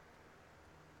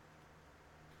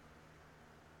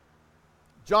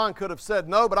 John could have said,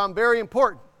 no, but I'm very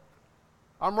important.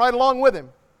 I'm right along with him.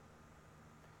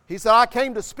 He said, I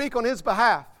came to speak on his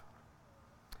behalf.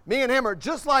 Me and him are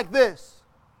just like this.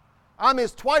 I'm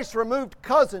his twice removed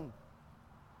cousin.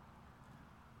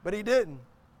 But he didn't.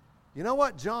 You know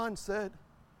what John said?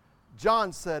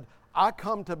 John said, I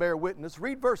come to bear witness.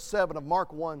 Read verse 7 of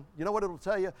Mark 1. You know what it'll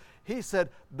tell you? He said,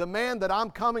 the man that I'm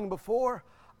coming before,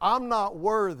 I'm not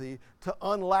worthy to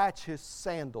unlatch his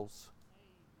sandals.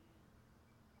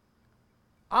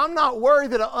 I'm not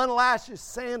worthy to unlatch his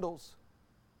sandals.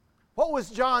 What was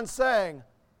John saying?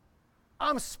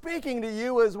 I'm speaking to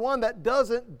you as one that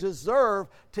doesn't deserve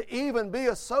to even be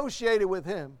associated with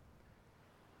him.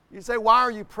 You say, why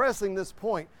are you pressing this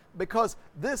point? Because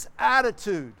this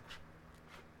attitude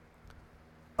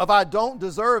of I don't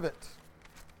deserve it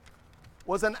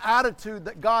was an attitude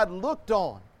that God looked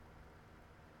on,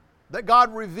 that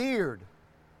God revered,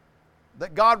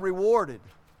 that God rewarded.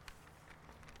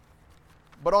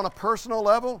 But on a personal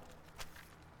level,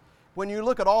 when you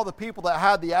look at all the people that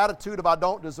had the attitude of I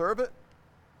don't deserve it,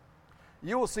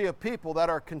 you will see a people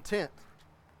that are content,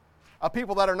 a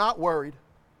people that are not worried,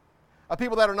 a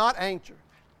people that are not anxious,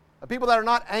 a people that are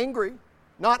not angry,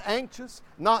 not anxious,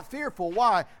 not fearful.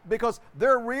 Why? Because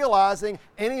they're realizing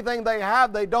anything they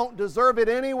have, they don't deserve it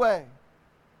anyway.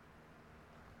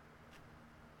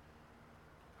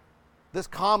 This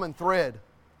common thread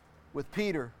with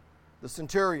Peter, the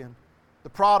centurion, the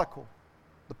prodigal,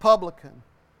 the publican,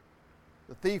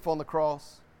 the thief on the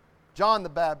cross, John the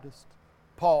Baptist,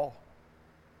 Paul.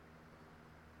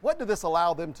 What did this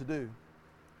allow them to do?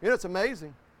 You know, it's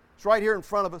amazing. It's right here in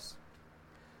front of us.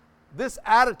 This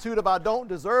attitude of I don't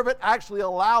deserve it actually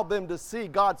allowed them to see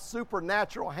God's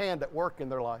supernatural hand at work in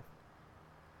their life.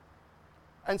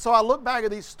 And so I look back at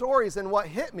these stories, and what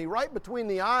hit me right between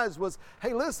the eyes was,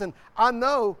 hey, listen, I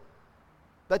know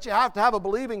that you have to have a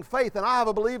believing faith, and I have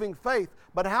a believing faith,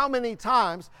 but how many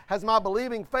times has my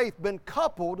believing faith been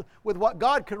coupled with what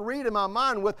God could read in my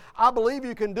mind with, I believe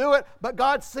you can do it, but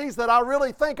God sees that I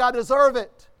really think I deserve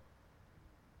it.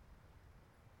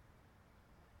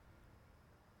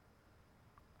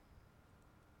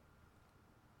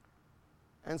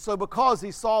 And so because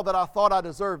he saw that I thought I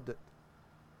deserved it,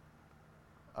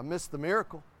 I missed the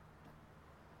miracle.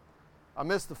 I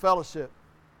missed the fellowship.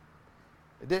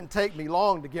 It didn't take me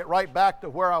long to get right back to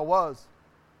where I was.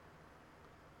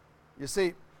 You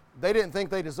see, they didn't think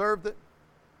they deserved it.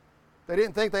 They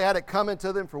didn't think they had it coming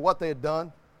to them for what they had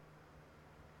done.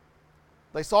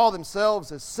 They saw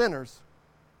themselves as sinners,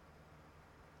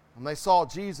 and they saw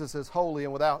Jesus as holy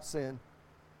and without sin.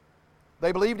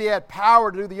 They believed he had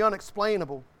power to do the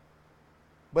unexplainable,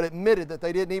 but admitted that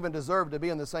they didn't even deserve to be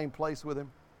in the same place with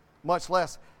him, much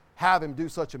less have him do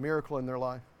such a miracle in their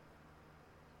life.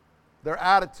 Their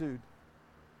attitude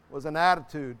was an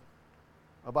attitude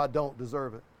of I don't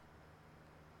deserve it.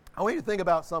 I want you to think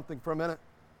about something for a minute.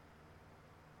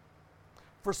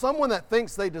 For someone that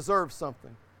thinks they deserve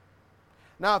something.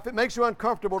 Now, if it makes you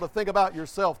uncomfortable to think about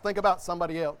yourself, think about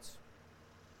somebody else.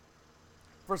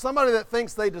 For somebody that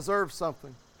thinks they deserve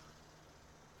something,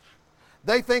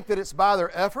 they think that it's by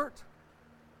their effort,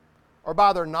 or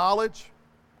by their knowledge,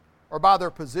 or by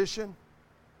their position,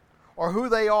 or who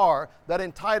they are that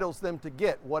entitles them to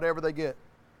get whatever they get.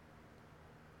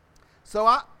 So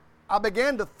I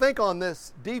began to think on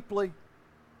this deeply,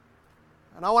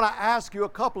 and I want to ask you a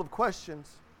couple of questions,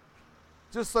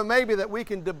 just so maybe that we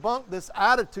can debunk this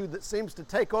attitude that seems to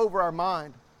take over our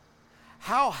mind.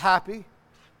 How happy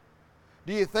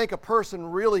do you think a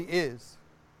person really is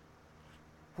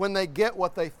when they get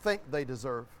what they think they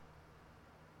deserve?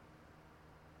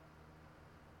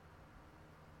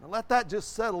 Now let that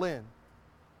just settle in.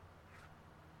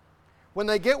 When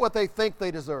they get what they think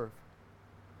they deserve.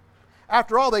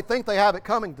 After all, they think they have it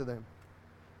coming to them.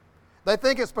 They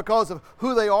think it's because of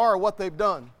who they are or what they've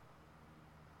done.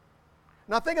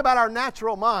 Now think about our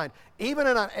natural mind. Even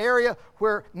in an area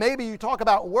where maybe you talk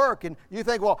about work and you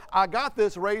think, well, I got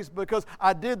this raise because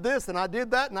I did this and I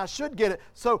did that and I should get it.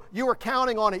 So you were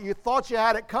counting on it. You thought you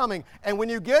had it coming. And when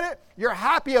you get it, you're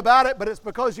happy about it, but it's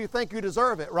because you think you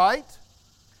deserve it, right?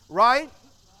 Right?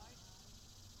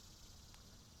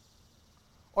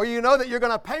 Or you know that you're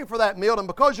going to pay for that meal, and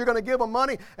because you're going to give them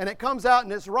money and it comes out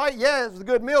and it's right, yeah, it's a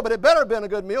good meal, but it better have been a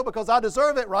good meal because I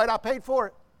deserve it, right? I paid for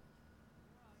it.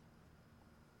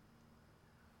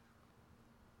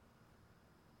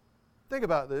 Think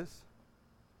about this.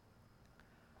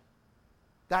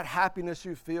 That happiness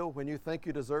you feel when you think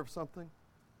you deserve something.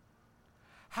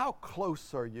 How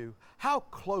close are you? How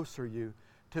close are you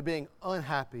to being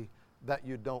unhappy that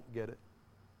you don't get it?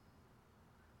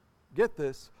 Get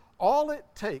this. All it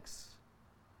takes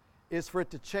is for it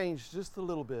to change just a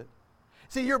little bit.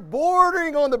 See, you're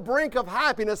bordering on the brink of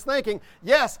happiness thinking,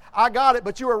 yes, I got it,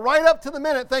 but you were right up to the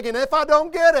minute thinking, if I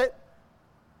don't get it,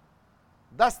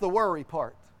 that's the worry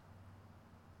part.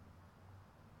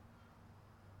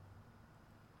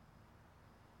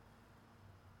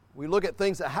 We look at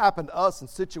things that happen to us in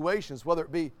situations, whether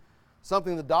it be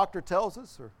something the doctor tells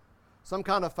us or some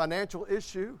kind of financial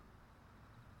issue.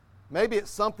 Maybe it's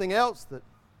something else that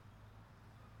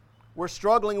we're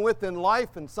struggling with in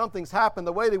life and something's happened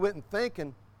the way they wouldn't think,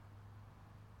 and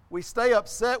we stay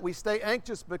upset, we stay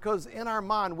anxious because in our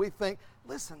mind we think,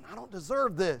 listen, I don't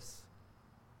deserve this.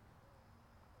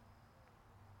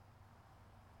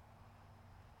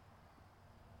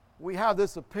 We have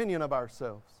this opinion of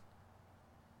ourselves.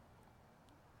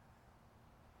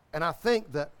 And I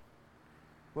think that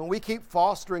when we keep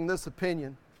fostering this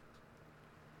opinion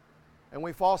and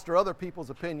we foster other people's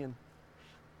opinion,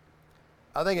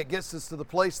 I think it gets us to the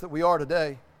place that we are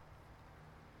today.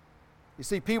 You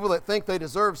see, people that think they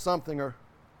deserve something are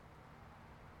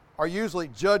usually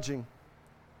judging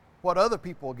what other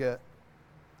people get.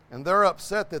 And they're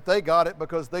upset that they got it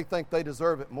because they think they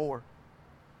deserve it more.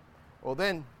 Well,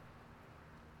 then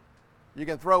you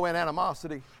can throw in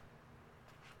animosity.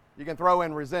 You can throw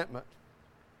in resentment.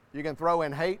 You can throw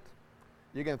in hate.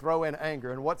 You can throw in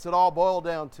anger. And what's it all boiled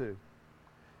down to?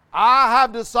 I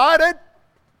have decided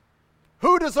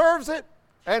who deserves it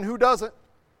and who doesn't.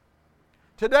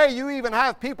 Today you even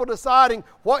have people deciding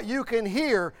what you can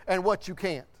hear and what you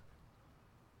can't.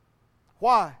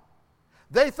 Why?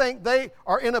 They think they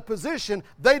are in a position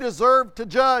they deserve to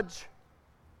judge.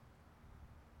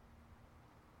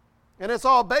 And it's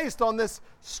all based on this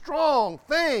strong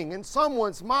thing in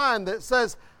someone's mind that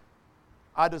says,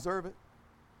 I deserve it.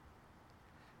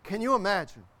 Can you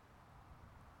imagine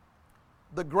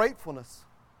the gratefulness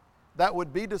that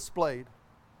would be displayed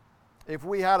if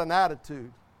we had an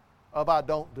attitude of I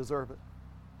don't deserve it?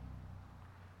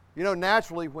 You know,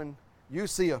 naturally when you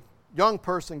see a young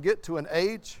person get to an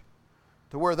age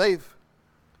to where they've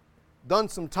done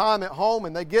some time at home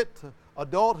and they get to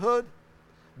adulthood,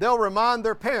 they'll remind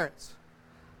their parents,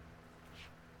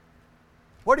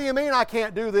 what do you mean I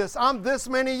can't do this? I'm this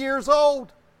many years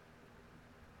old.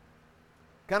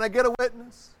 Can I get a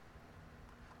witness?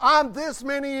 I'm this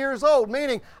many years old,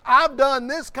 meaning I've done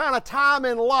this kind of time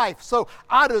in life, so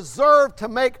I deserve to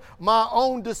make my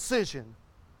own decision.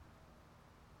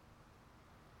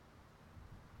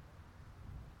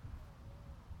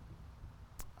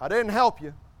 I didn't help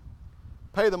you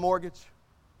pay the mortgage,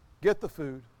 get the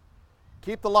food,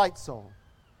 keep the lights on,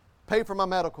 pay for my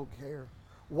medical care,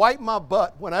 wipe my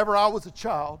butt whenever I was a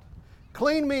child,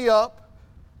 clean me up,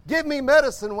 give me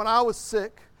medicine when I was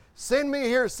sick, send me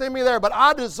here, send me there, but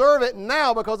I deserve it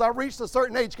now because I reached a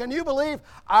certain age. Can you believe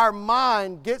our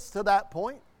mind gets to that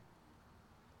point?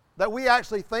 That we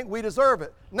actually think we deserve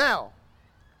it. Now,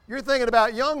 you're thinking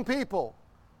about young people.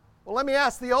 Well, let me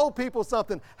ask the old people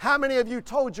something. How many of you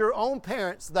told your own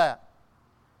parents that?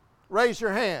 Raise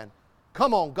your hand.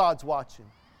 Come on, God's watching.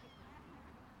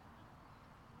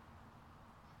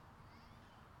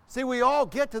 See, we all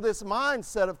get to this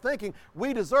mindset of thinking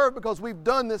we deserve because we've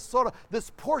done this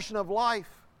portion of life.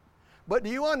 But do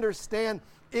you understand,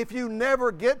 if you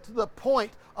never get to the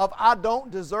point of I don't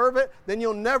deserve it, then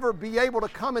you'll never be able to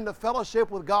come into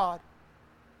fellowship with God.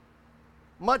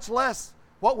 Much less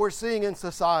what we're seeing in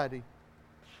society.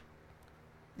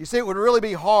 You see, it would really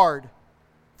be hard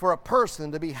for a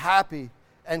person to be happy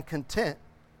and content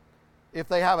if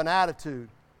they have an attitude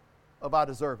of I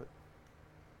deserve it.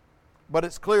 But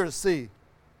it's clear to see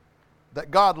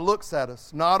that God looks at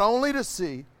us not only to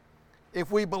see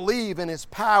if we believe in His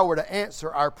power to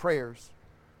answer our prayers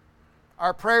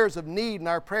of need and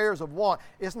our prayers of want.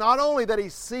 It's not only that He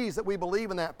sees that we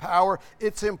believe in that power,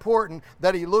 it's important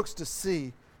that He looks to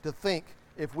see, to think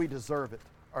if we deserve it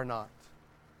or not.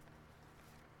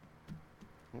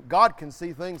 God can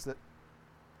see things that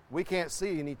we can't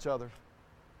see in each other.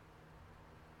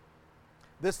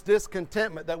 This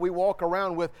discontentment that we walk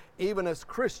around with even as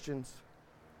Christians,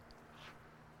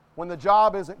 when the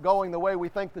job isn't going the way we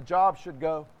think the job should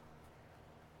go,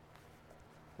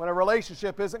 when a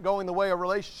relationship isn't going the way a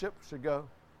relationship should go,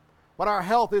 when our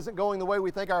health isn't going the way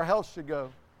we think our health should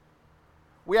go.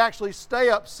 We actually stay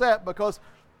upset because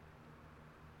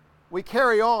we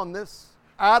carry on this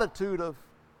attitude of,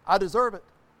 I deserve it.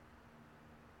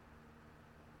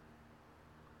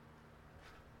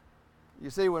 You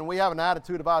see, when we have an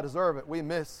attitude of, I deserve it, we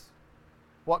miss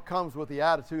what comes with the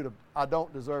attitude of, I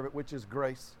don't deserve it, which is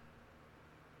grace.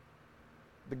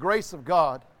 The grace of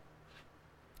God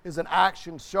is an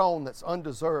action shown that's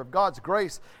undeserved. God's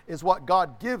grace is what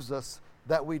God gives us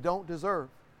that we don't deserve.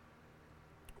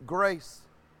 Grace.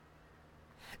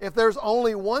 If there's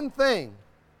only one thing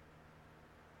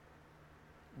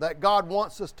that God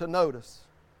wants us to notice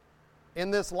in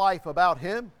this life about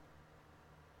Him,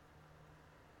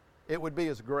 it would be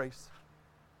His grace.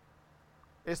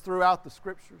 It's throughout the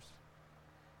Scriptures.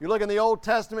 You look in the Old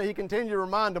Testament, He continued to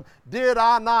remind them, did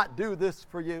I not do this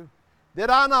for you? Did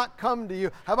I not come to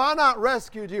you? Have I not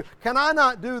rescued you? Can I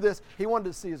not do this? He wanted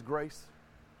to see His grace.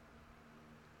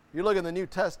 You look in the New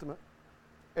Testament,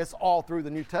 it's all through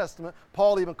the New Testament.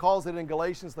 Paul even calls it in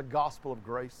Galatians the gospel of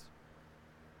grace.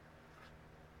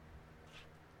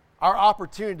 Our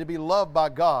opportunity to be loved by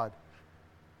God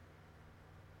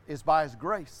is by His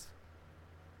grace.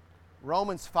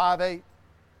 Romans 5:8.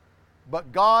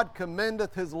 But God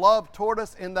commendeth His love toward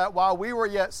us in that while we were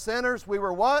yet sinners, we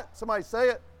were what? Somebody say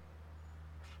it.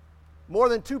 More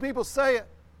than two people say it.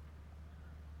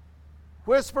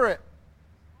 Whisper it.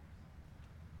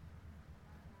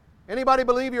 Anybody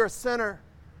believe you're a sinner?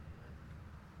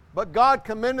 But God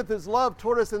commendeth His love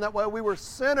toward us in that while we were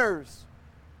sinners,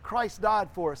 Christ died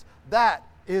for us. That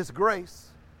is grace.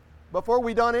 Before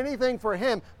we done anything for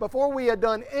Him, before we had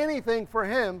done anything for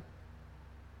Him,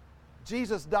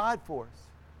 Jesus died for us.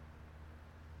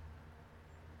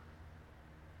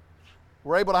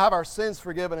 We're able to have our sins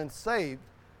forgiven and saved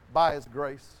by His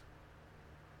grace.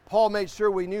 Paul made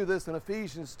sure we knew this in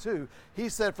Ephesians 2. He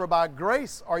said, for by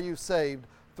grace are you saved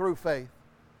through faith.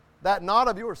 That not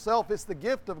of yourself, it's the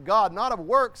gift of God, not of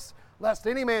works, lest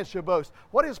any man should boast.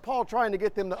 What is Paul trying to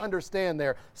get them to understand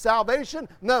there? Salvation?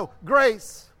 No,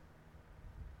 grace.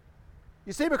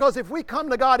 You see, because if we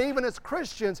come to God even as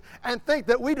Christians and think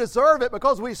that we deserve it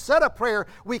because we said a prayer,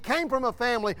 we came from a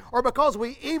family, or because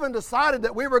we even decided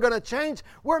that we were going to change,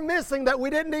 we're missing that we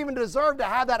didn't even deserve to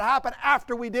have that happen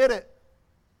after we did it.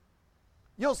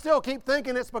 You'll still keep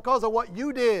thinking it's because of what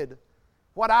you did,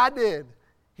 what I did.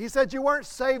 He said you weren't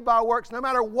saved by works. No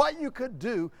matter what you could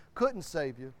do, couldn't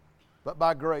save you, but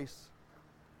by grace.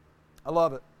 I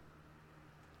love it.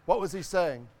 What was he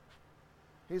saying?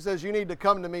 He says, you need to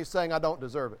come to me saying, I don't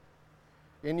deserve it.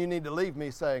 And you need to leave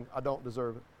me saying, I don't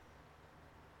deserve it.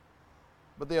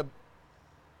 But the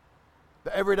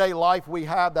everyday life we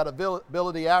have, that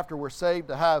ability after we're saved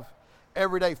to have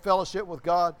everyday fellowship with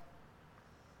God.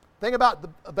 Think about the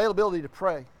availability to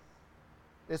pray.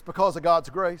 It's because of God's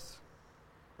grace.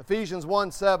 Ephesians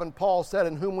 1:7, Paul said,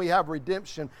 in whom we have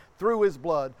redemption through His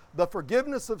blood, the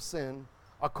forgiveness of sin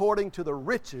according to the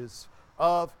riches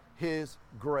of His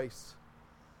grace.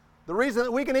 The reason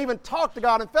that we can even talk to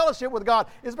God and fellowship with God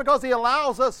is because He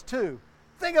allows us to.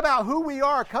 Think about who we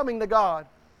are coming to God.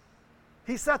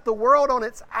 He set the world on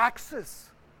its axis.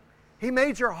 He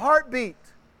made your heartbeat.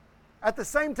 At the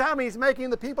same time, He's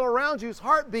making the people around you's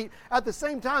heartbeat. At the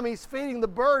same time, He's feeding the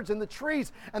birds and the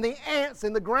trees and the ants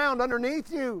in the ground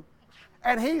underneath you.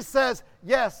 And He says,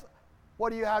 yes, what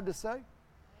do you have to say?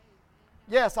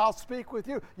 Yes, I'll speak with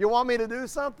you. You want me to do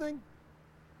something?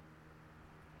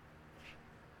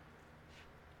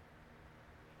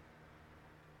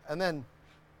 And then,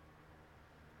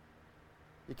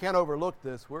 you can't overlook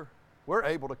this. We're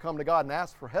able to come to God and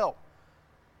ask for help.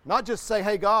 Not just say,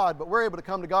 hey, God, but we're able to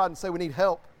come to God and say we need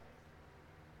help.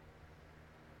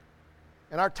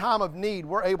 In our time of need,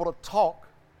 we're able to talk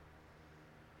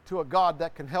to a God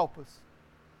that can help us.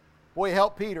 Boy, He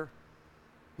helped Peter.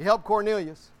 He helped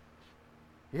Cornelius.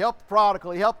 He helped the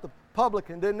prodigal. He helped the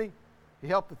publican, didn't He? He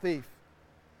helped the thief.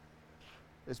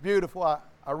 It's beautiful.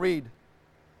 I read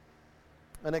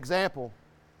an example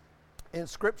in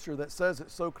Scripture that says it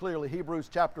so clearly. Hebrews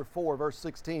chapter 4, verse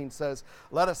 16 says,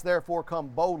 let us therefore come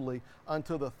boldly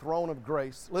unto the throne of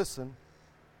grace. Listen,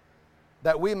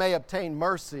 that we may obtain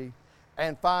mercy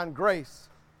and find grace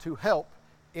to help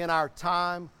in our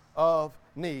time of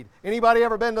need. Anybody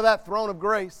ever been to that throne of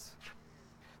grace?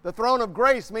 The throne of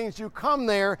grace means you come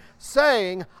there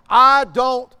saying, I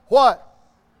don't what?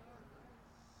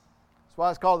 That's why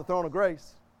it's called the throne of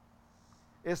grace.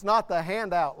 It's not the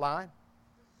handout line.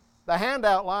 The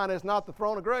handout line is not the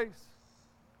throne of grace.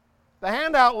 The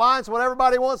handout line is what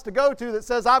everybody wants to go to that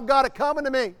says, I've got it coming to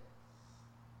me.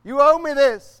 You owe me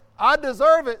this. I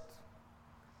deserve it.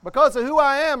 because of who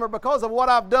I am or because of what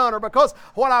I've done or because of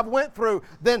what I've went through,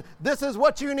 then this is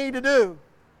what you need to do.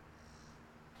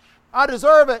 I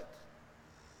deserve it.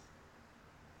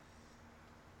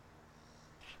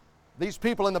 These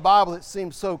people in the Bible that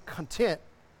seem so content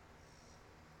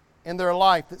in their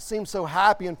life, that seem so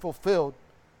happy and fulfilled,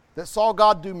 that saw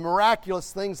God do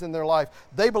miraculous things in their life,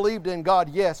 they believed in God,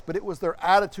 yes, but it was their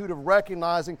attitude of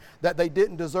recognizing that they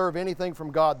didn't deserve anything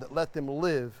from God that let them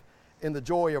live in the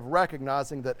joy of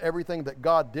recognizing that everything that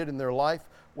God did in their life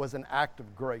was an act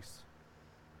of grace.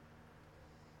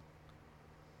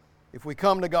 If we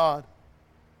come to God,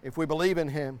 if we believe in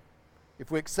Him, if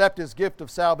we accept His gift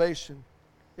of salvation,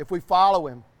 if we follow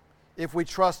Him, if we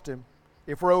trust Him,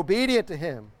 if we're obedient to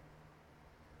Him,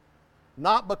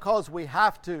 not because we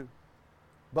have to,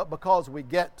 but because we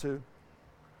get to,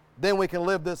 then we can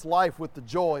live this life with the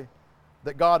joy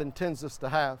that God intends us to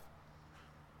have.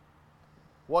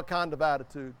 What kind of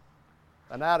attitude?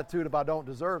 An attitude of I don't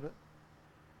deserve it.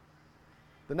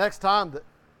 The next time that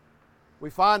we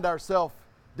find ourselves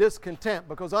discontent,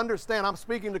 because understand, I'm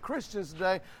speaking to Christians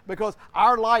today, because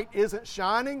our light isn't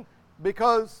shining,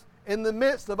 because in the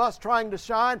midst of us trying to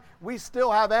shine, we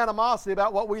still have animosity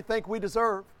about what we think we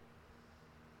deserve.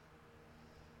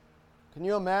 Can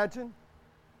you imagine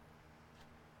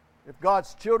if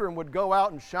God's children would go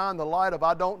out and shine the light of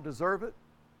I don't deserve it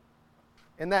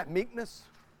in that meekness?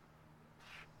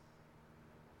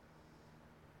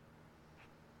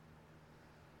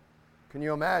 Can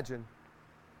you imagine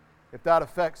if that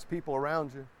affects people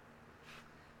around you?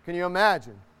 Can you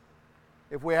imagine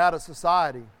if we had a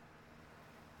society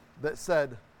that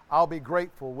said, I'll be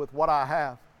grateful with what I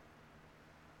have,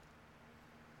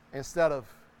 instead of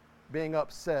being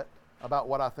upset about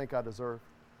what I think I deserve?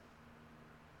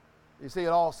 You see, it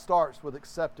all starts with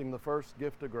accepting the first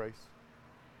gift of grace.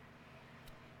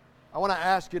 I want to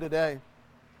ask you today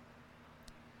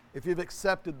if you've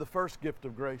accepted the first gift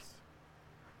of grace.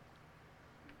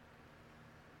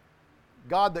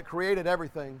 God that created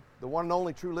everything, the one and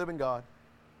only true living God,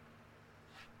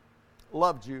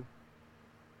 loved you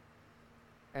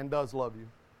and does love you.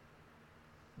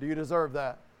 Do you deserve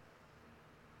that?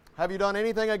 Have you done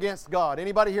anything against God?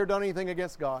 Anybody here done anything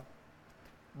against God?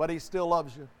 But He still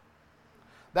loves you.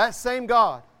 That same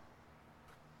God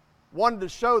wanted to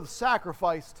show the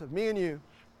sacrifice to me and you,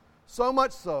 so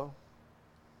much so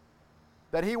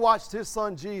that He watched His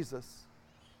Son Jesus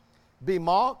be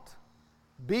mocked,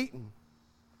 beaten.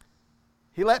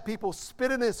 He let people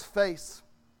spit in His face.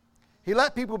 He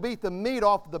let people beat the meat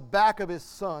off the back of His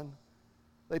Son.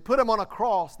 They put Him on a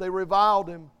cross. They reviled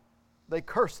Him. They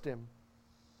cursed Him.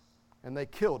 And they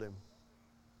killed Him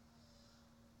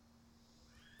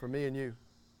for me and you.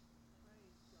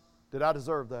 Did I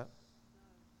deserve that?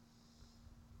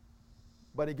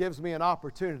 But He gives me an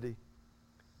opportunity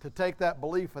to take that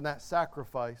belief and that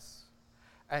sacrifice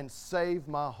and save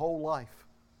my whole life.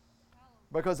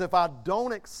 Because if I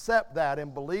don't accept that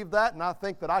and believe that, and I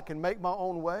think that I can make my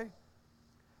own way,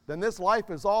 then this life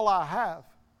is all I have.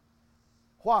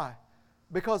 Why?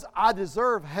 Because I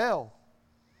deserve hell.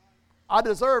 I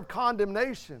deserve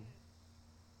condemnation.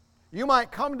 You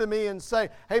might come to me and say,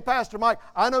 hey, Pastor Mike,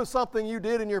 I know something you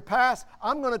did in your past.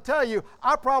 I'm going to tell you,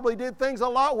 I probably did things a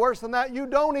lot worse than that you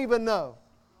don't even know.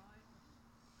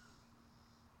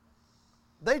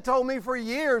 They told me for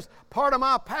years part of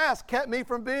my past kept me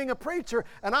from being a preacher,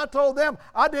 and I told them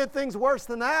I did things worse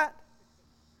than that.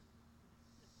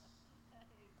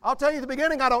 I'll tell you at the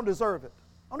beginning, I don't deserve it.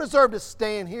 I don't deserve to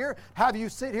stand here, have you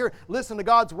sit here, listen to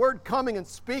God's Word coming and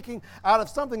speaking out of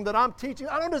something that I'm teaching.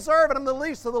 I don't deserve it. I'm the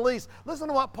least of the least. Listen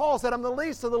to what Paul said, I'm the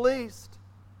least of the least.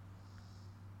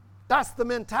 That's the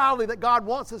mentality that God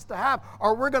wants us to have,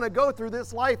 or we're going to go through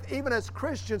this life, even as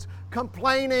Christians,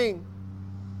 complaining,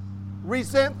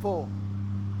 resentful.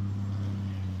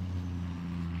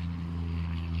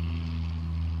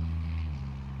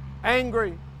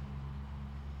 Angry.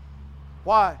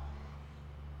 Why?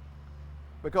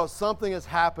 Because something has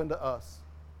happened to us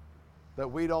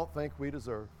that we don't think we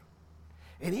deserve.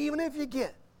 And even if you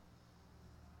get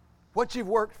what you've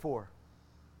worked for,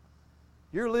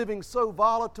 you're living so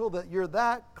volatile that you're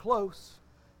that close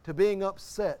to being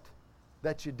upset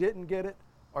that you didn't get it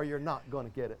or you're not going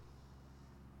to get it.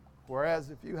 Whereas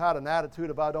if you had an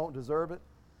attitude of I don't deserve it,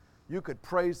 you could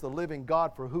praise the living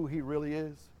God for who He really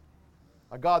is.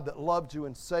 A God that loved you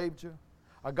and saved you.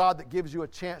 A God that gives you a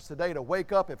chance today to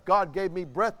wake up. If God gave me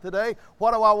breath today,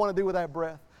 what do I want to do with that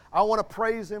breath? I want to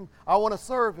praise Him. I want to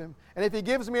serve Him. And if He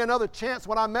gives me another chance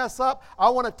when I mess up, I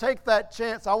want to take that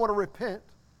chance. I want to repent.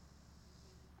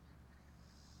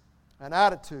 An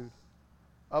attitude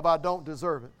of I don't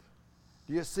deserve it.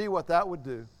 Do you see what that would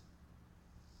do?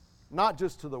 not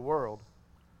just to the world,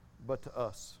 but to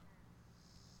us.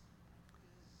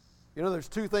 You know, there's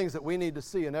two things that we need to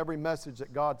see in every message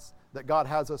that God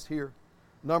has us hear.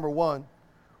 Number one,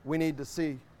 we need to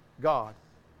see God.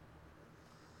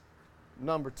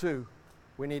 Number two,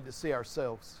 we need to see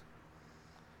ourselves.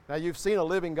 Now, you've seen a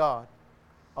living God,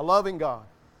 a loving God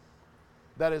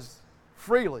that has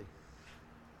freely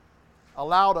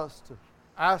allowed us to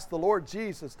ask the Lord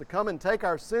Jesus to come and take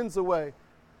our sins away,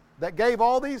 that gave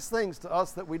all these things to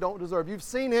us that we don't deserve. You've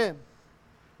seen Him.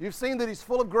 You've seen that He's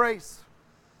full of grace.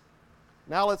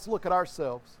 Now let's look at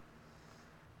ourselves.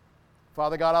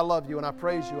 Father God, I love You and I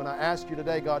praise You and I ask You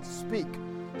today, God, speak.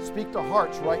 Speak to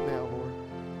hearts right now, Lord.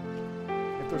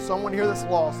 If there's someone here that's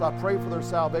lost, I pray for their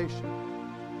salvation.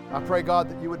 I pray, God,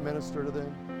 that You would minister to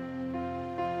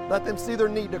them. Let them see their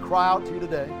need to cry out to You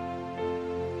today.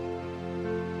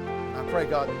 I pray,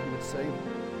 God, that You would save them.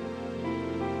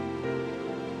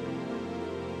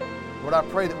 Lord, I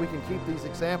pray that we can keep these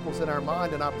examples in our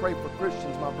mind, and I pray for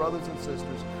Christians, my brothers and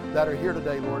sisters, that are here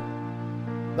today, Lord.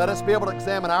 Let us be able to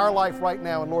examine our life right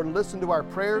now, and Lord, listen to our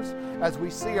prayers as we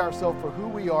see ourselves for who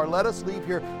we are. Let us leave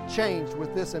here changed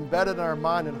with this embedded in our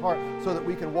mind and heart so that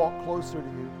we can walk closer to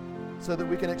You, so that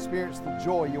we can experience the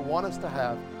joy You want us to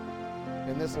have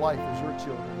in this life as Your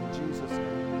children. In Jesus'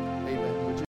 name, amen.